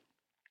 Yeah.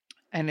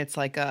 And it's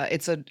like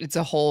it's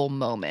a whole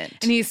moment.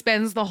 And he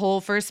spends the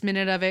whole first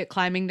minute of it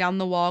climbing down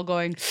the wall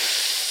going,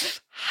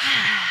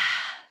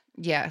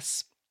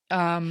 yes.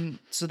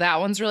 So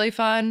that one's really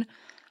fun.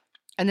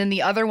 And then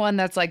the other one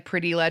that's like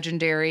pretty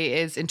legendary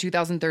is in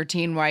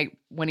 2013, right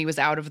when he was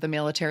out of the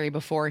military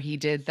before he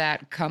did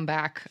that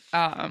comeback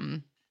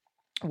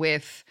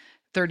with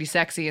 30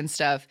 Sexy and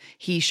stuff.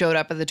 He showed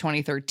up at the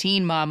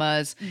 2013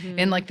 Mamas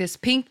in like this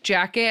pink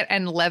jacket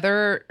and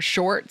leather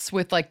shorts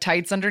with like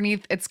tights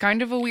underneath. It's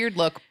kind of a weird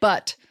look,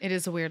 but it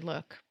is a weird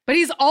look. But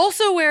he's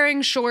also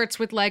wearing shorts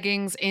with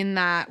leggings in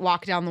that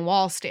Walk Down the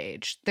Wall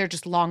stage. They're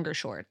just longer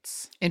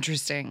shorts.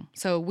 interesting.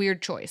 So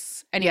weird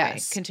choice. Anyway,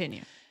 Yes.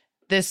 continue.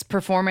 This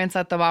performance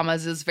at the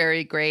Mamas is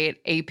very great.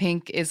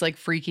 A-Pink is like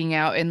freaking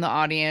out in the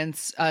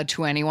audience.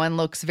 2NE1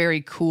 looks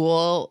very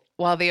cool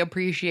while they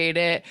appreciate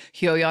it.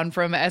 Hyoyeon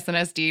from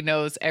SNSD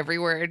knows every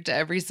word to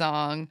every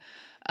song.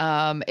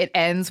 It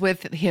ends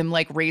with him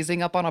like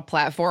raising up on a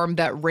platform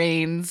that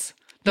rains.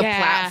 The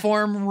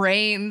platform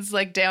rains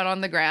like down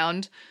on the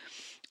ground.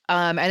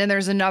 And then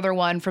there's another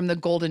one from the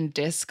Golden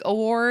Disc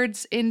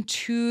Awards in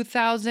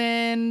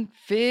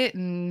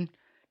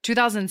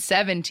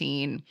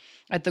 2017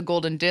 at the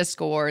Golden Disc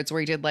Awards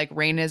where he did like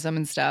Rainism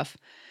and stuff.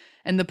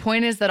 And the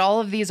point is that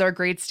all of these are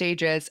great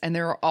stages, and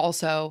there are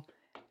also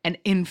an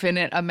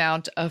infinite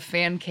amount of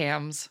fan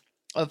cams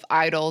of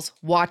idols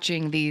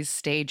watching these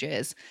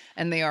stages,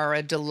 and they are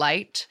a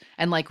delight.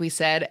 And like we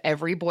said,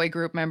 every boy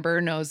group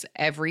member knows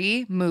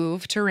every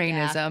move to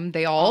Rainism.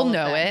 They all of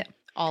know them. it.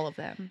 All of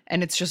them.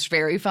 And it's just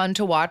very fun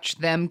to watch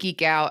them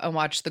geek out and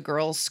watch the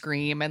girls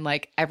scream. And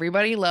like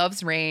everybody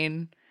loves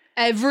Rain.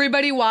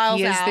 Everybody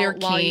wiles He is out their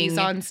while he's king.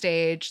 on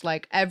stage.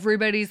 Like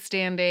everybody's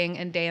standing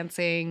and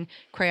dancing.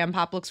 Crayon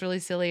Pop looks really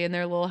silly in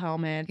their little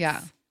helmets. Yeah.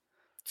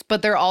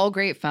 But they're all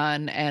great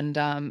fun. And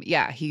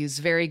yeah, he's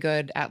very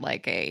good at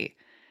like a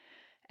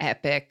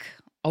epic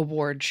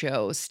award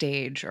show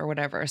stage or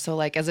whatever. So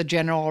like as a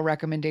general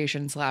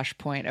recommendation /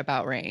 point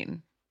about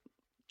Rain,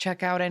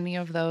 check out any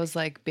of those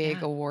like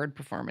big award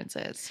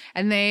performances.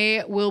 And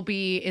they will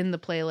be in the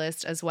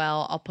playlist as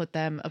well. I'll put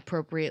them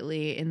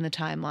appropriately in the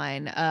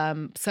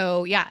timeline.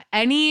 So yeah,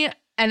 any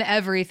and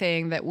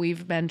everything that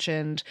we've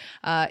mentioned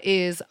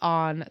is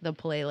on the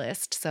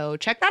playlist. So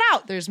check that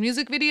out. There's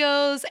music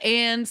videos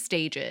and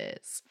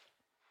stages.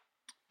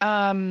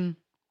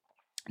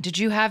 Did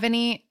you have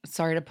any,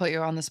 sorry to put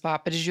you on the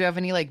spot, but did you have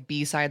any like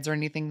B-sides or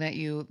anything that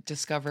you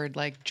discovered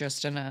like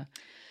just in a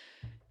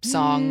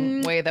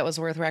song way that was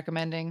worth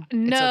recommending?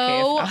 It's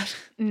okay if not.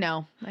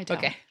 No, I don't.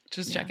 Okay,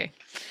 just checking.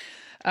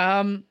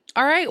 All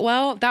right,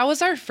 well, that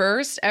was our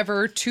first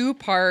ever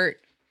 2-part,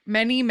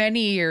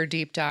 many year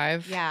deep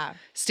dive. Yeah.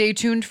 Stay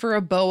tuned for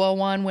a BoA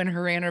one when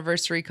her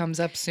anniversary comes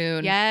up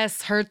soon.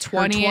 Yes, her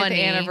 20th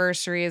 20.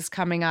 anniversary is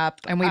coming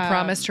up. And we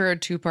promised her a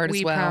 2-part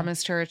as well. We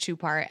promised her a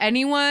 2-part. I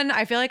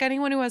feel like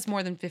anyone who has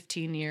more than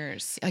 15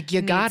 years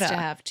You gotta. needs to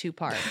have 2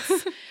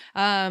 parts.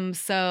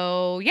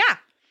 So yeah.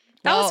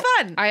 That was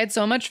Well, fun. I had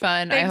so much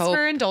fun. Thanks I hope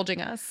for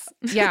indulging us.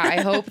 yeah,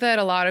 I hope that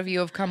a lot of you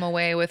have come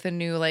away with a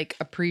new like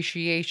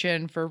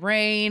appreciation for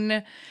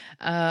Rain.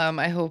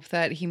 I hope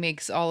that he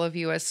makes all of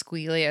you as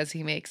squealy as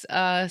he makes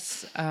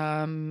us.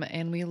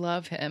 And we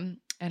love him.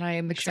 And I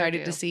am excited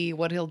to do. see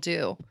what he'll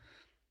do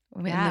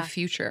in Yeah. the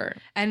future.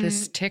 And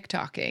this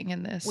TikToking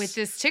and this with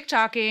this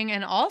TikToking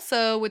and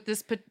also with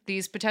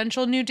these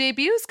potential new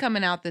debuts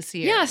coming out this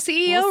year. yeah,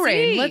 CEO We'll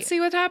Rain. see. Let's see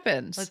what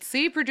happens. Let's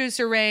see,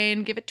 producer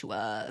Rain, give it to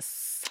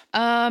us.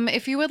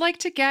 If you would like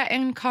to get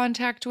in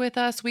contact with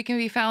us, we can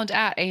be found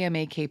at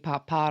AMA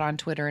K-Pop Pod on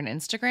Twitter and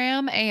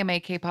Instagram,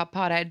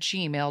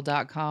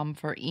 amakpoppod@gmail.com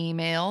for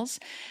emails.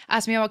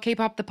 Ask Me About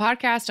K-Pop, the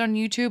podcast on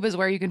YouTube is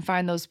where you can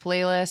find those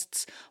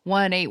playlists.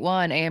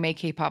 181 AMA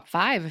K-Pop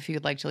 5 if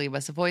you'd like to leave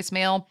us a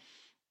voicemail.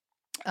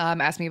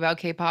 Ask Me About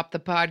K-Pop, the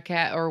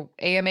podcast, or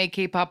AMA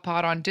K-Pop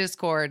Pod on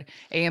Discord,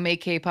 AMA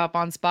K-Pop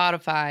on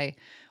Spotify.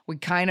 We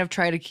kind of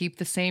try to keep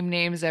the same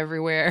names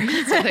everywhere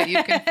so that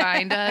you can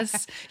find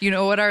us. You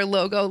know what our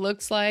logo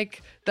looks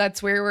like?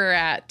 That's where we're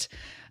at.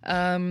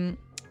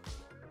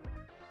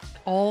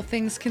 All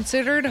things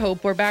considered,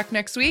 hope we're back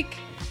next week.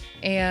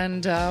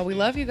 And we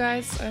love you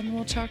guys, and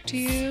we'll talk to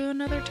you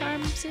another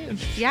time soon.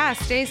 Yeah,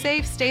 stay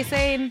safe, stay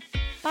sane.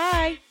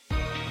 Bye.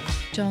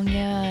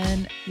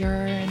 Jonghyun,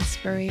 your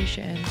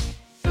inspiration.